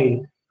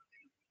UK,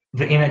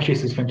 the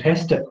NHS is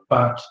fantastic,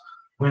 but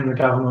when the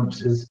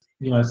government is,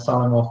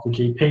 selling off the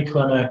GP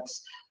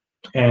clinics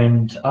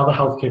and other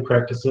healthcare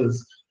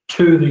practices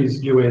to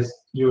these US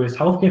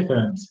healthcare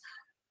firms,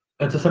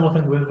 it's a similar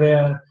thing where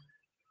they're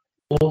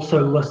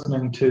also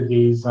listening to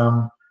these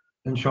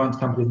insurance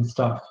companies and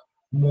stuff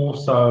more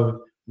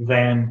so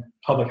than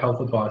public health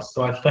advice.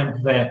 So I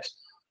think that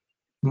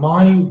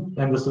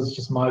and this is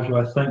just my view,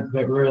 I think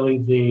that really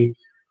the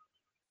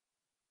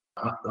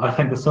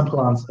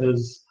simple answer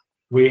is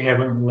we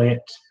haven't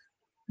let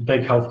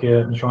big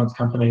healthcare insurance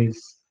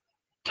companies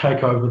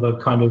take over the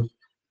kind of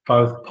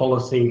both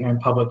policy and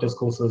public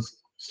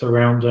discourses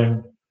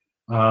surrounding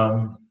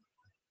kind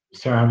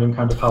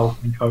of health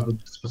and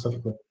COVID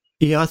specifically.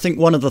 Yeah, I think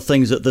one of the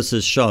things that this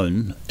has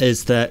shown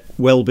is that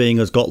well-being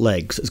has got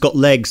legs. It's got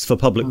legs for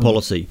public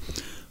policy.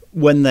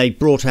 When they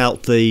brought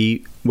out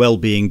the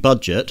well-being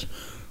budget,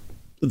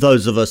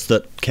 those of us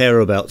that care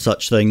about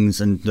such things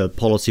and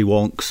policy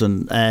wonks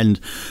and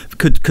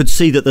could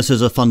see that this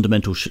is a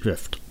fundamental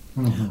shift.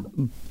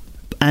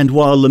 And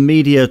while the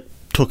media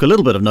took a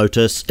little bit of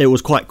notice, it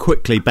was quite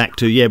quickly back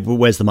to, well,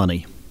 where's the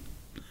money?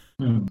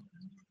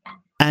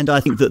 And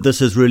I think that this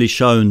has really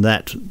shown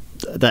that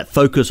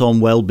focus on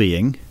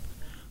well-being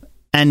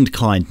and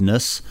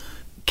kindness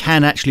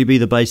can actually be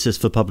the basis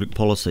for public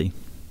policy.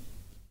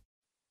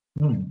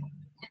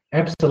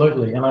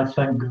 Absolutely, and I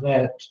think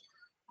that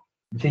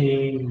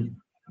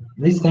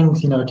these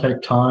things,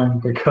 take time,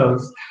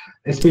 because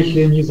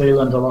especially in New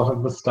Zealand, a lot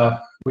of the stuff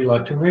we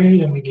like to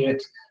read and we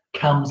get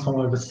comes from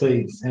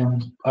overseas,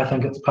 and I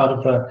think it's part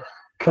of the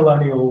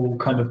colonial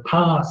kind of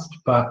past,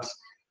 but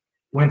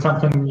when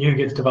something new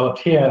gets developed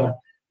here,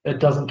 it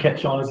doesn't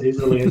catch on as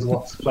easily as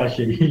what's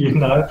flashy,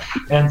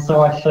 and so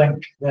I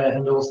think that,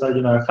 and also,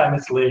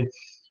 famously,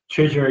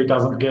 Treasury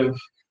doesn't give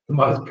the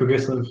most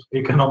progressive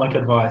economic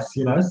advice,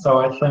 so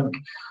I think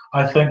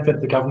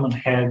that the government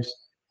had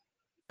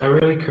a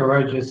really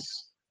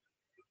courageous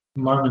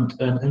moment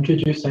in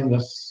introducing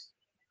the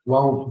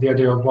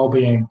idea of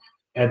well-being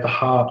at the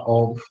heart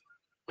of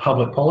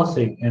public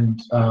policy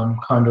and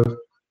kind of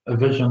a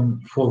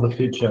vision for the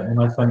future.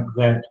 And I think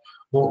that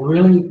what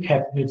really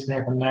needs to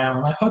happen now,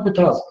 and I hope it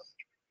does,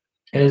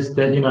 is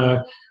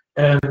that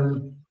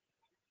in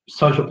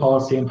social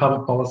policy and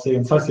public policy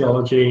and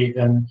sociology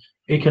and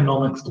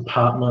economics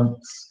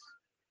departments,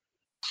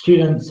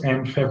 students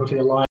and faculty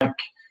alike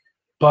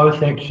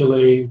both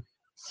actually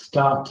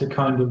start to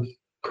kind of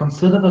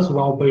consider this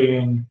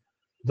well-being,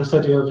 this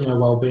idea of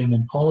well-being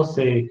in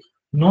policy,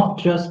 not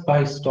just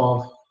based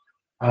off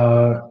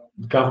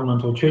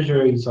government or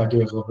treasury's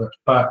ideas of it,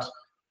 but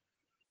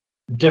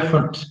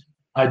different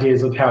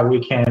ideas of how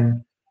we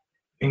can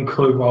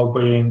include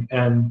well-being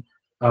in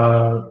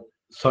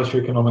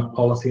socioeconomic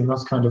policy and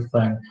this kind of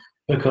thing,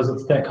 because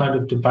it's that kind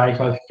of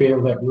debate, I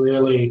feel, that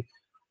really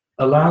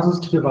allows us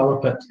to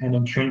develop it and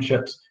entrench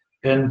it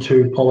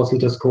into policy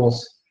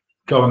discourse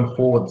going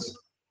forwards.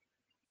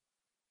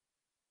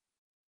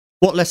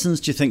 What lessons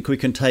do you think we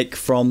can take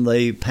from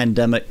the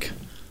pandemic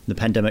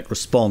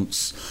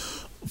response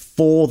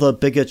for the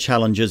bigger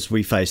challenges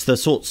we face, the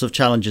sorts of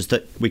challenges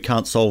that we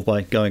can't solve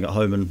by going at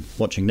home and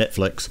watching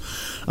Netflix?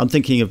 I'm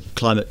thinking of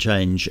climate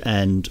change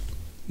and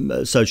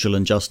social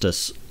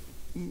injustice.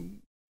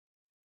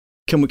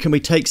 Can we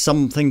take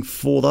something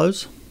for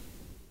those?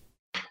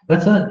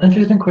 That's an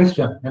interesting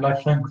question, and I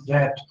think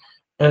that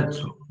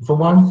it's the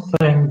one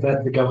thing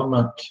that the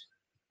government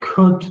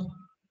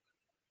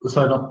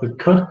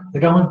the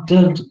government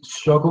did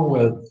struggle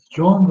with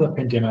during the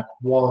pandemic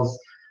was,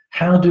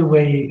 how do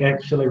we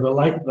actually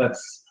relate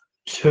this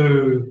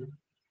to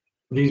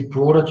these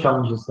broader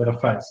challenges that are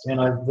faced? And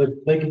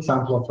the big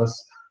example of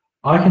this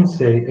I can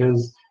see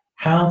is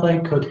how they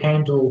could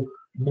handle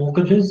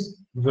mortgages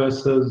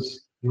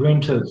versus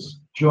renters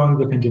during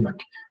the pandemic.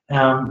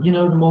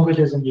 The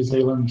mortgages in New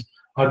Zealand,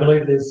 I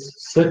believe there's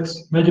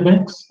 6 major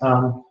banks,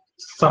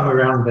 somewhere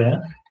around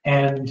there,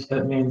 and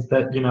it means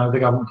that the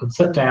government could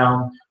sit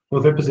down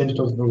with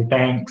representatives of the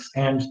banks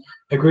and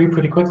agree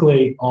pretty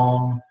quickly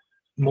on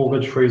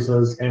mortgage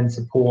freezes and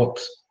support,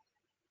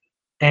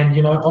 and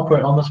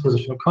operate on this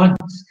position of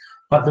kindness.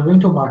 But the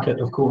rental market,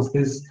 of course,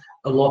 there's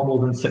a lot more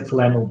than 6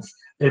 landlords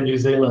in New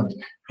Zealand,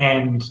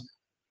 and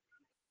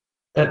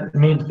it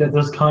meant that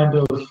this kind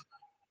of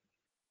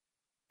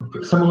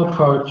similar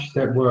approach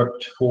that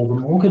worked for the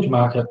mortgage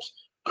market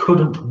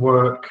couldn't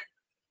work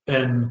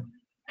in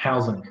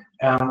housing.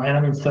 And I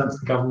mean, since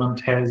the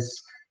government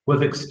has,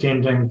 with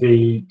extending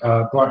the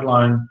Bright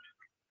Line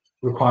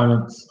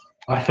requirements,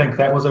 I think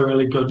that was a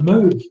really good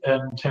move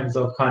in terms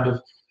of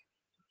it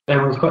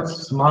was quite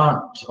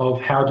smart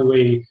of how do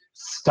we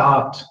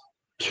start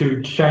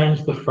to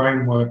change the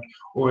framework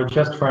or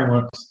adjust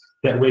frameworks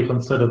that we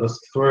consider this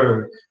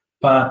through.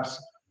 But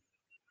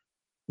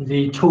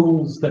the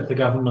tools that the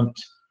government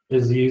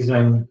is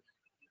using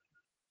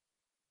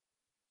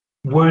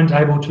weren't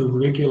able to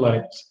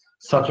regulate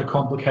such a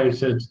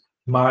complicated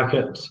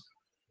market,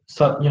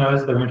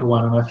 as the rental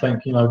one. And I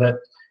think, that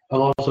a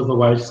lot of the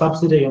wage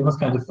subsidy and this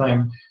kind of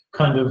thing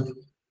kind of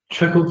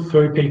trickled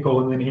through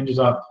people and then ended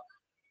up,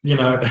 in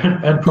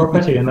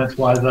property. And that's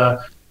why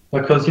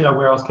because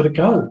where else could it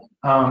go?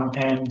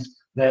 And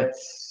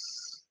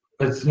it's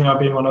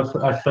been one of,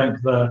 I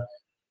think, the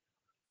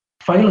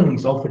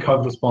failings of the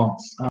COVID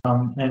response.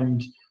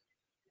 And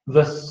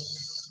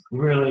this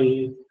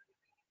really,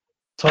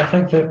 so I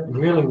think that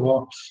really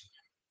what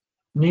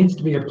needs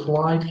to be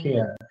applied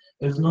here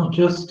is not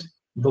just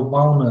the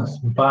wellness,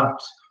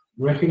 but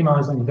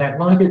recognizing that,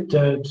 like it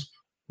did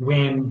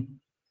when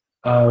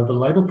the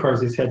labour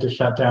process had to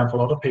shut down for a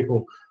lot of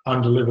people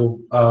under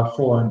level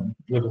 4 and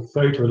level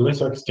 3 to a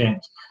lesser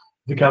extent,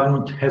 the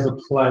government has a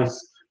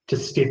place to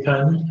step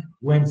in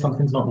when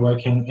something's not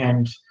working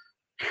and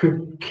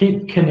could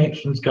keep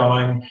connections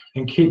going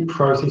and keep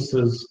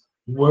processes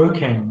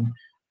working,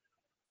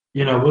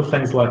 with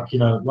things like,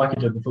 like it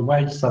did with the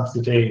wage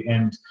subsidy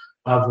and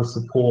other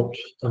support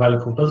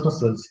available for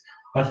businesses.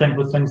 I think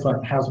with things like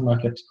the housing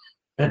market,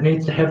 it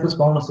needs to have this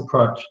wellness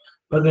approach,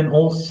 but then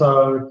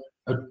also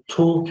a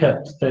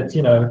toolkit that's,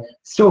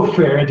 still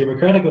fair and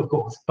democratic, of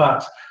course,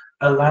 but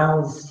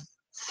allows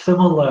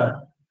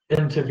similar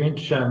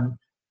intervention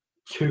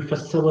to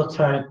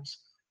facilitate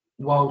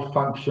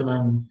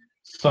well-functioning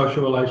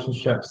social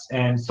relationships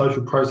and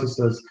social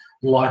processes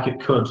like it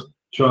could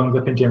during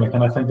the pandemic.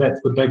 And I think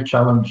that's the big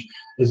challenge,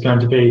 is going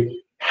to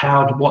be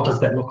what does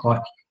that look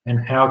like, and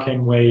how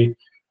can we,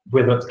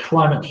 whether it's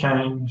climate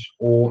change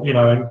or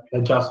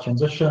a just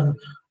transition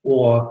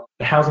or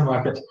the housing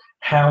market,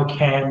 how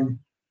can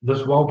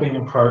this wellbeing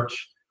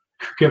approach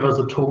give us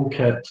a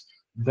toolkit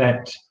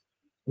that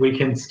we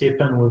can step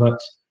in with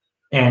it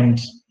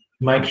and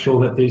make sure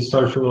that these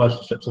social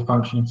relationships are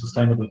functioning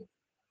sustainably.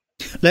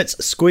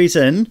 Let's squeeze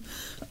in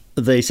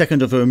the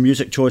second of our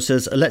music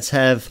choices. Let's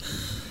have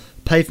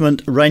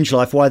Pavement, Range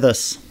Life. Why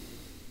this?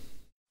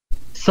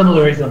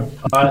 Similar reason.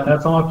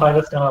 It's on my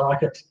playlist and I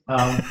like it.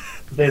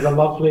 There's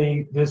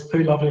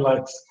 2 lovely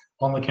lakes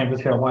on the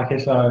campus here at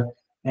Waikato,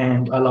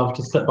 and I love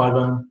to sit by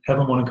them, have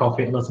a morning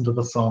coffee and listen to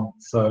the song.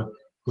 So I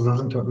was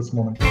listening to it this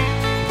morning.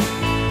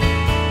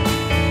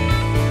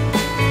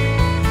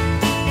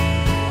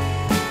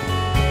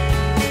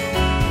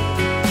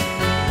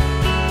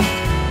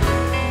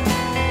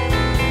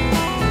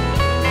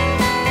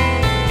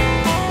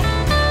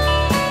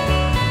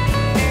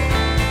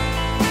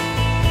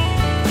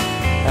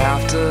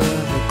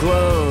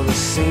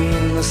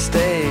 the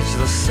stage,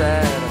 the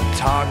set,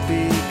 talk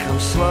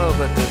becomes slow,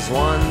 but there's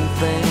one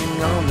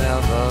thing I'll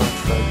never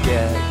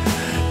forget.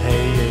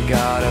 Hey, you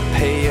gotta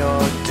pay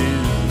your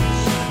dues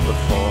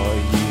before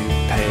you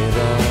pay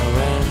the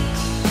rent.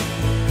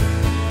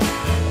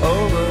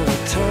 Over the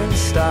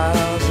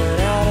turnstiles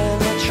and out in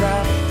the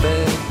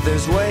traffic,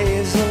 there's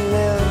ways to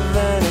live,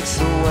 and it's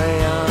the way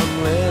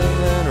I'm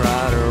living.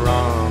 Right or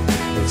wrong,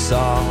 it's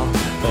all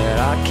that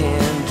I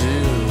can do,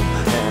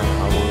 and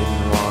I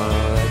wouldn't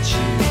wanna let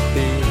you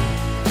be.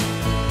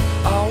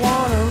 I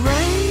want a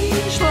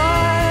range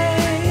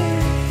life,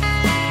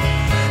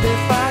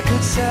 if I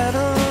could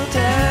settle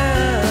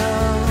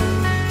down,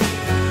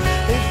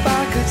 if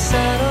I could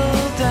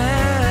settle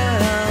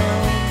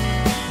down,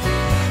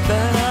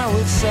 then I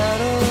would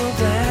settle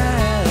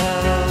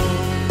down.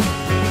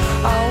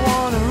 I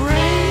want a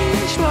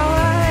range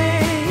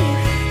life,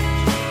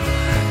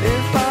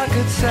 if I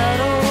could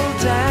settle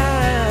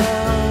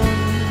down,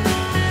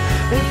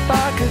 if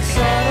I could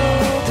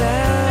settle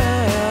down,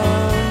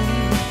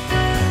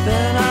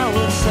 then I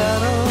would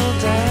settle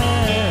down.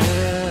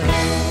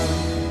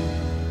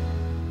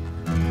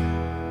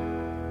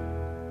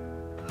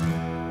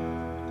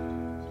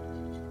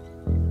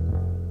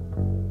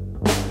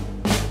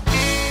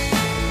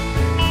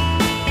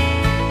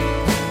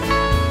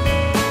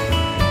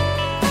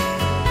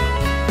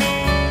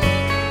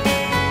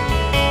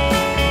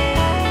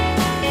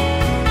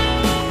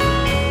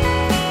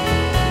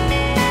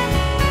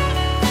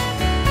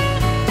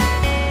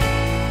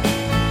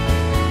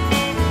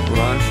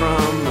 Run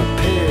from the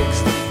pigs,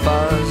 the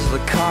fuzz, the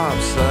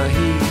cops, the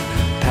heat.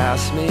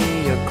 Pass me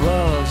your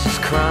gloves, 'cause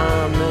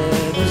crime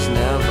it is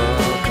never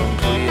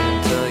complete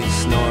until you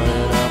snort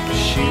it up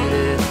and shoot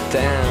it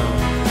down.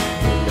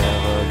 You're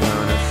never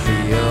gonna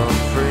feel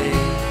free.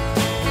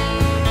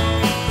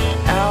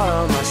 Out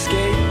on my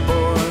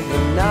skateboard,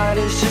 the night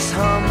is just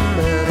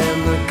humming,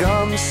 and the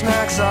gum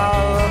smacks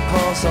all the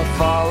pulse. I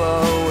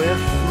follow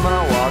with my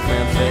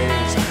Walkman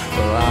fades.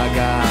 Well, I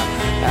got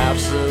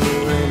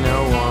absolutely no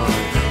one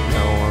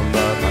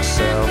but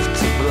myself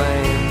to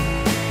blame.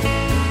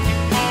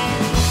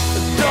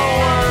 Don't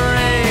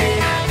worry,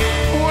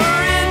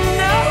 we're in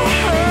no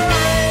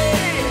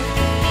hurry.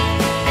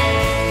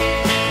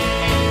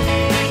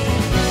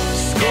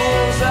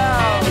 School's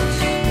out,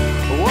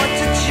 what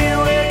did you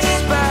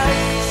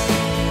expect?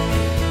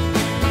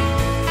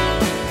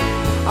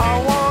 I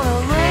want a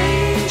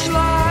range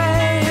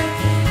life,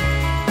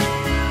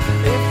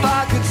 if I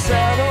could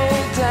settle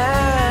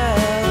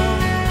down,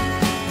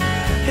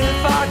 if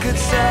I could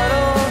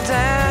settle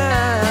down,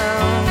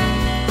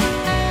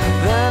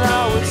 then I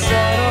would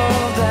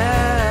settle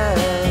down.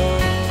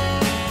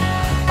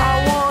 I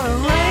want a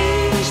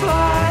range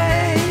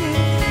life,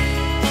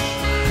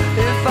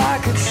 if I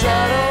could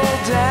settle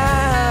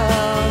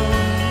down,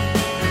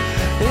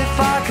 if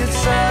I could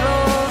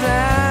settle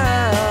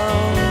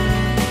down,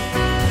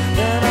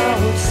 then I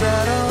would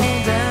settle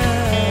down.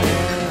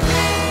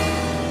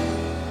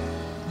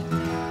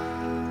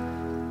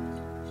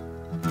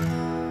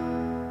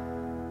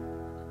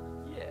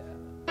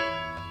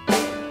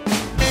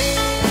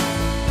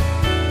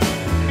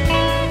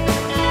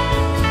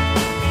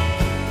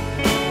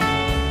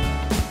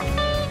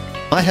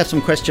 I have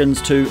some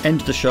questions to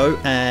end the show,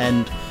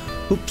 and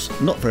oops,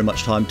 not very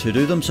much time to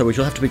do them, so we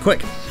shall have to be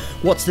quick.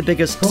 What's the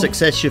biggest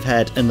success you've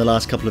had in the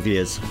last couple of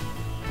years?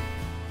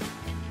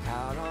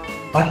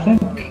 I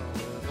think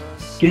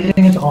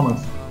getting into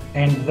honours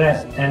and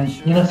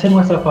setting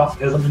myself up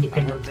as an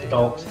independent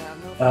adult.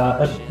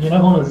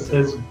 Honours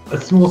is a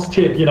small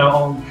step,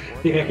 on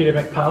the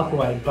academic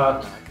pathway,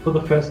 but for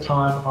the first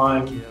time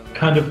I'm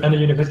kind of in a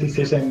university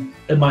setting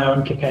in my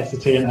own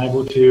capacity and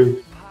able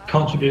to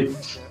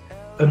contribute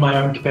in my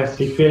own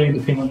capacity fairly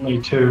independently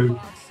to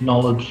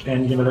knowledge,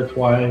 and that's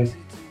why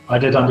I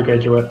did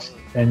undergraduate,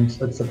 and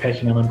it's a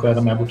passion and I'm glad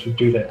I'm able to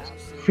do that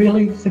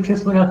fairly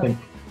successfully, I think.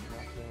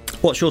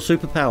 What's your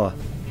superpower?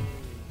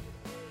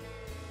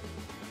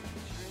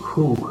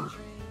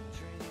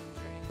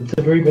 It's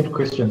a very good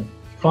question.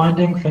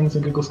 Finding things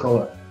in Google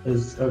Scholar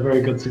is a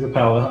very good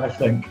superpower, I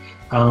think.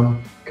 I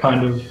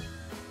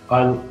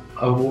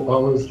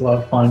always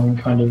love finding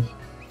kind of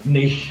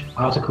niche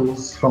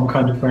articles from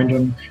kind of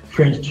random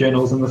French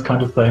journals and this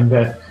kind of thing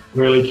that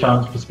really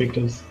challenge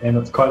perspectives, and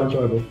it's quite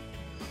enjoyable.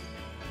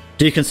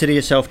 Do you consider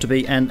yourself to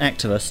be an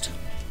activist?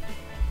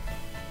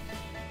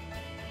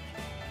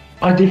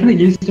 I definitely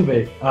used to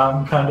be.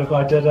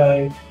 I did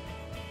a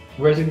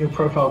raising your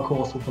profile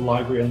course with the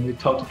library, and we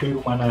told to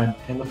Google my name,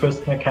 and the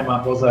first thing that came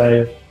up was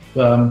a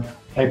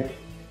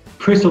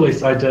press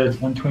release I did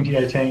in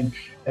 2018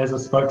 as a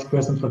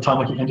spokesperson for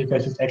Tamaki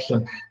Anti-Fascist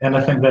Action, and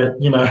I think that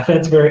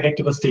that's very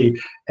activisty.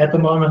 At the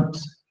moment,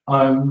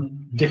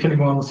 I'm definitely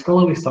more on the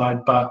scholarly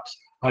side, but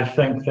I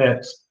think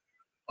that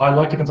I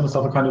like to consider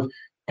myself a kind of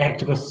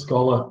activist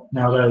scholar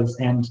nowadays,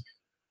 and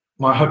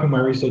my hope and my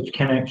research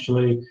can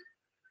actually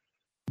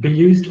be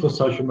used for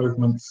social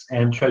movements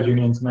and trade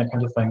unions and that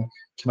kind of thing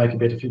to make a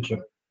better future.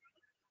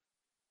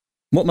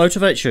 What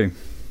motivates you?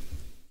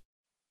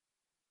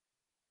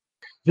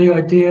 The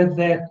idea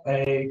that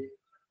a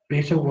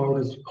better world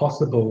is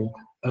possible,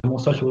 a more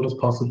social world is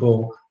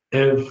possible,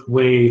 if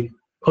we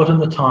put in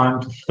the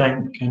time to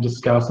think and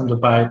discuss and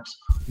debate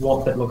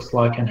what that looks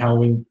like and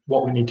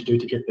what we need to do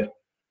to get there.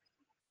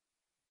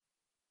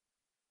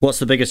 What's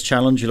the biggest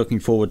challenge you're looking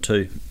forward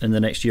to in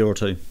the next year or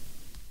two?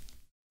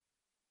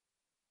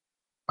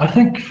 I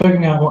think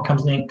figuring out what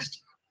comes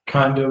next,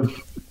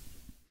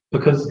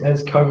 because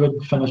as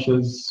COVID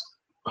finishes,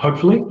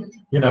 hopefully,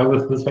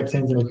 with this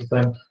vaccines and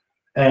everything,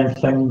 and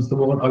the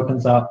world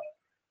opens up,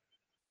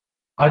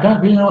 I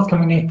don't really know what's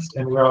coming next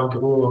and where I'll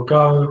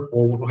go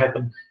or what will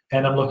happen.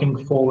 And I'm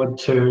looking forward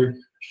to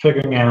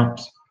figuring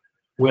out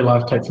where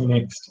life takes me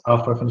next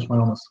after I finish my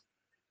honours.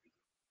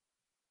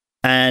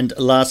 And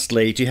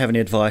lastly, do you have any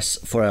advice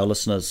for our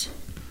listeners?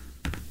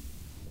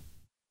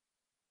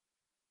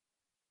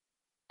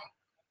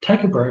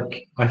 Take a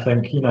break, I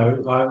think.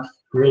 I've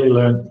really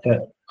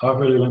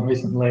learned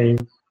recently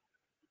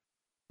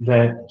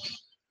that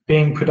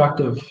being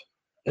productive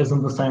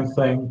isn't the same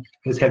thing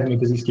as having a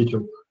busy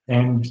schedule.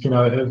 And,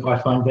 if I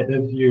find that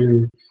if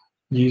you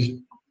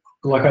use,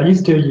 like I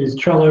used to use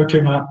Trello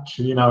too much,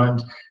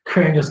 and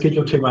creating your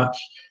schedule too much,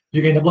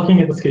 you end up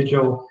looking at the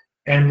schedule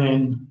and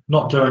then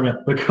not doing it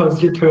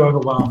because you're too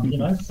overwhelmed,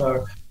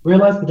 So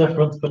realize the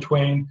difference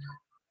between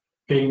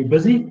being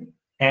busy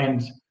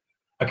and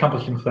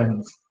accomplishing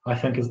things, I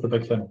think, is the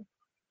big thing.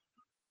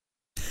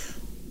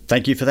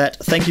 Thank you for that.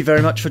 Thank you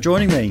very much for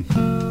joining me.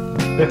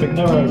 Perfect.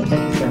 No worries.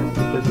 Thank you, Sam. It's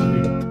a pleasure to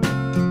be here.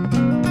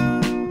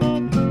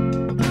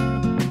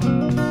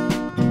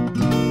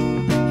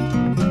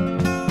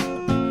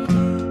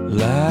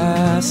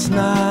 Last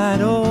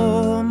night,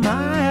 all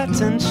my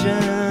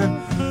attention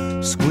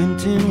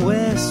squinting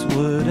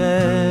westward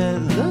at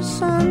the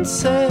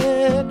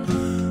sunset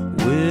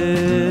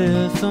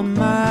with a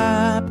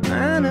map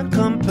and a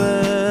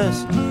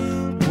compass.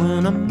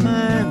 When a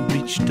man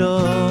reached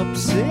up,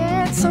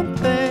 said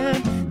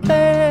something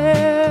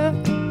there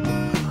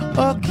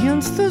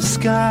against the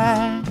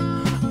sky,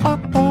 a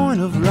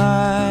point of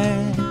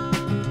light.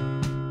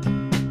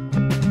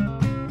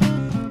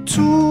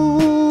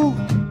 Too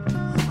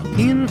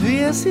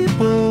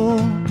invisible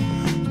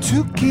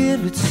to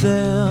give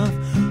itself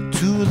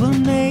to the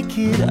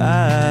naked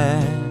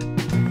eye.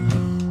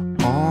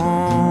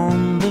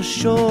 On the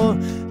shore,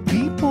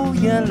 people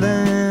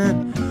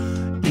yelling,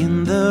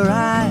 in their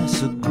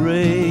eyes a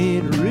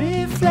great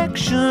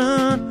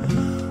reflection.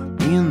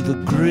 In the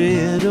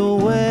grid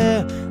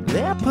aware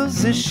their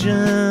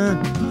position,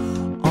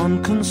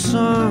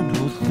 unconcerned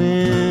with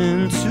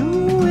intuition.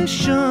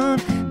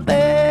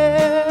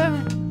 There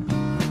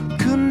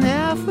could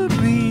never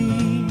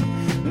be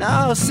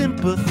no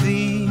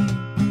sympathy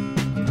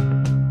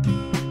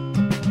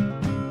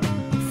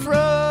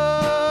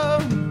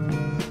from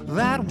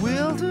that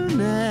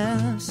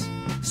wilderness.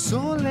 So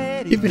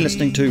let it You've been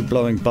listening to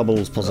Blowing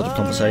Bubbles, positive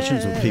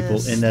conversations with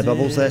people in their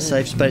bubbles, their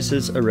safe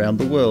spaces around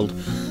the world.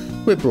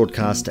 We're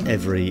broadcast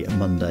every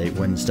Monday,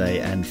 Wednesday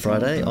and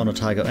Friday on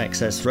Otago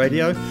Access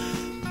Radio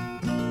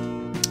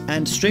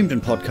and streamed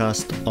and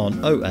podcast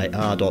on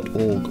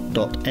oar.org.nz.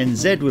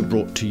 We're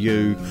brought to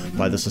you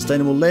by the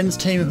Sustainable Lens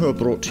team, who are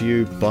brought to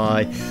you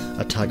by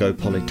Otago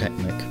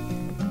Polytechnic.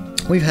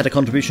 We've had a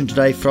contribution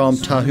today from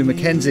Tahu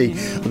Mackenzie.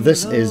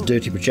 This is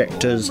Dirty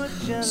Projectors,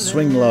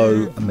 Swing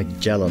Low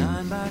Magellan.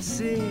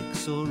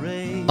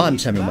 I'm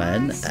Samuel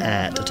Mann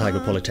at Otago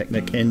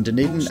Polytechnic in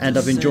Dunedin, and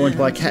I've been joined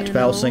by Kat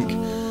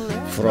Balsink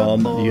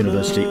from the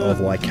University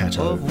of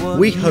Waikato.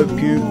 We hope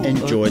you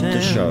enjoyed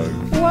the show.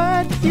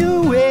 What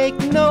you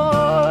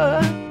ignore,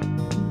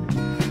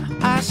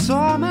 I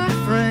saw my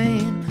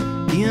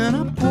friend in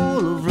a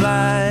pool of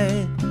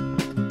light.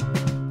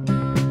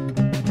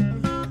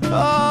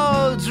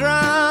 Oh,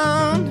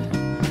 drowned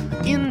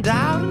in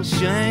doubt and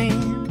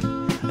shame,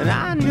 and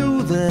I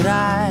knew that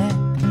I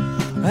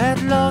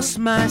had lost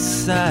my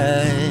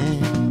sight.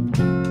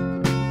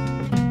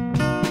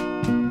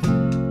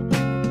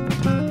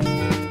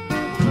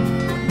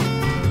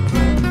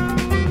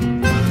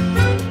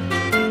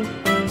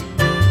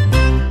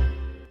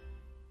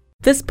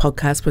 This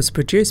podcast was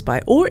produced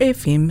by OAR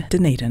FM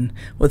Dunedin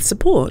with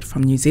support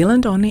from New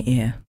Zealand On the Air.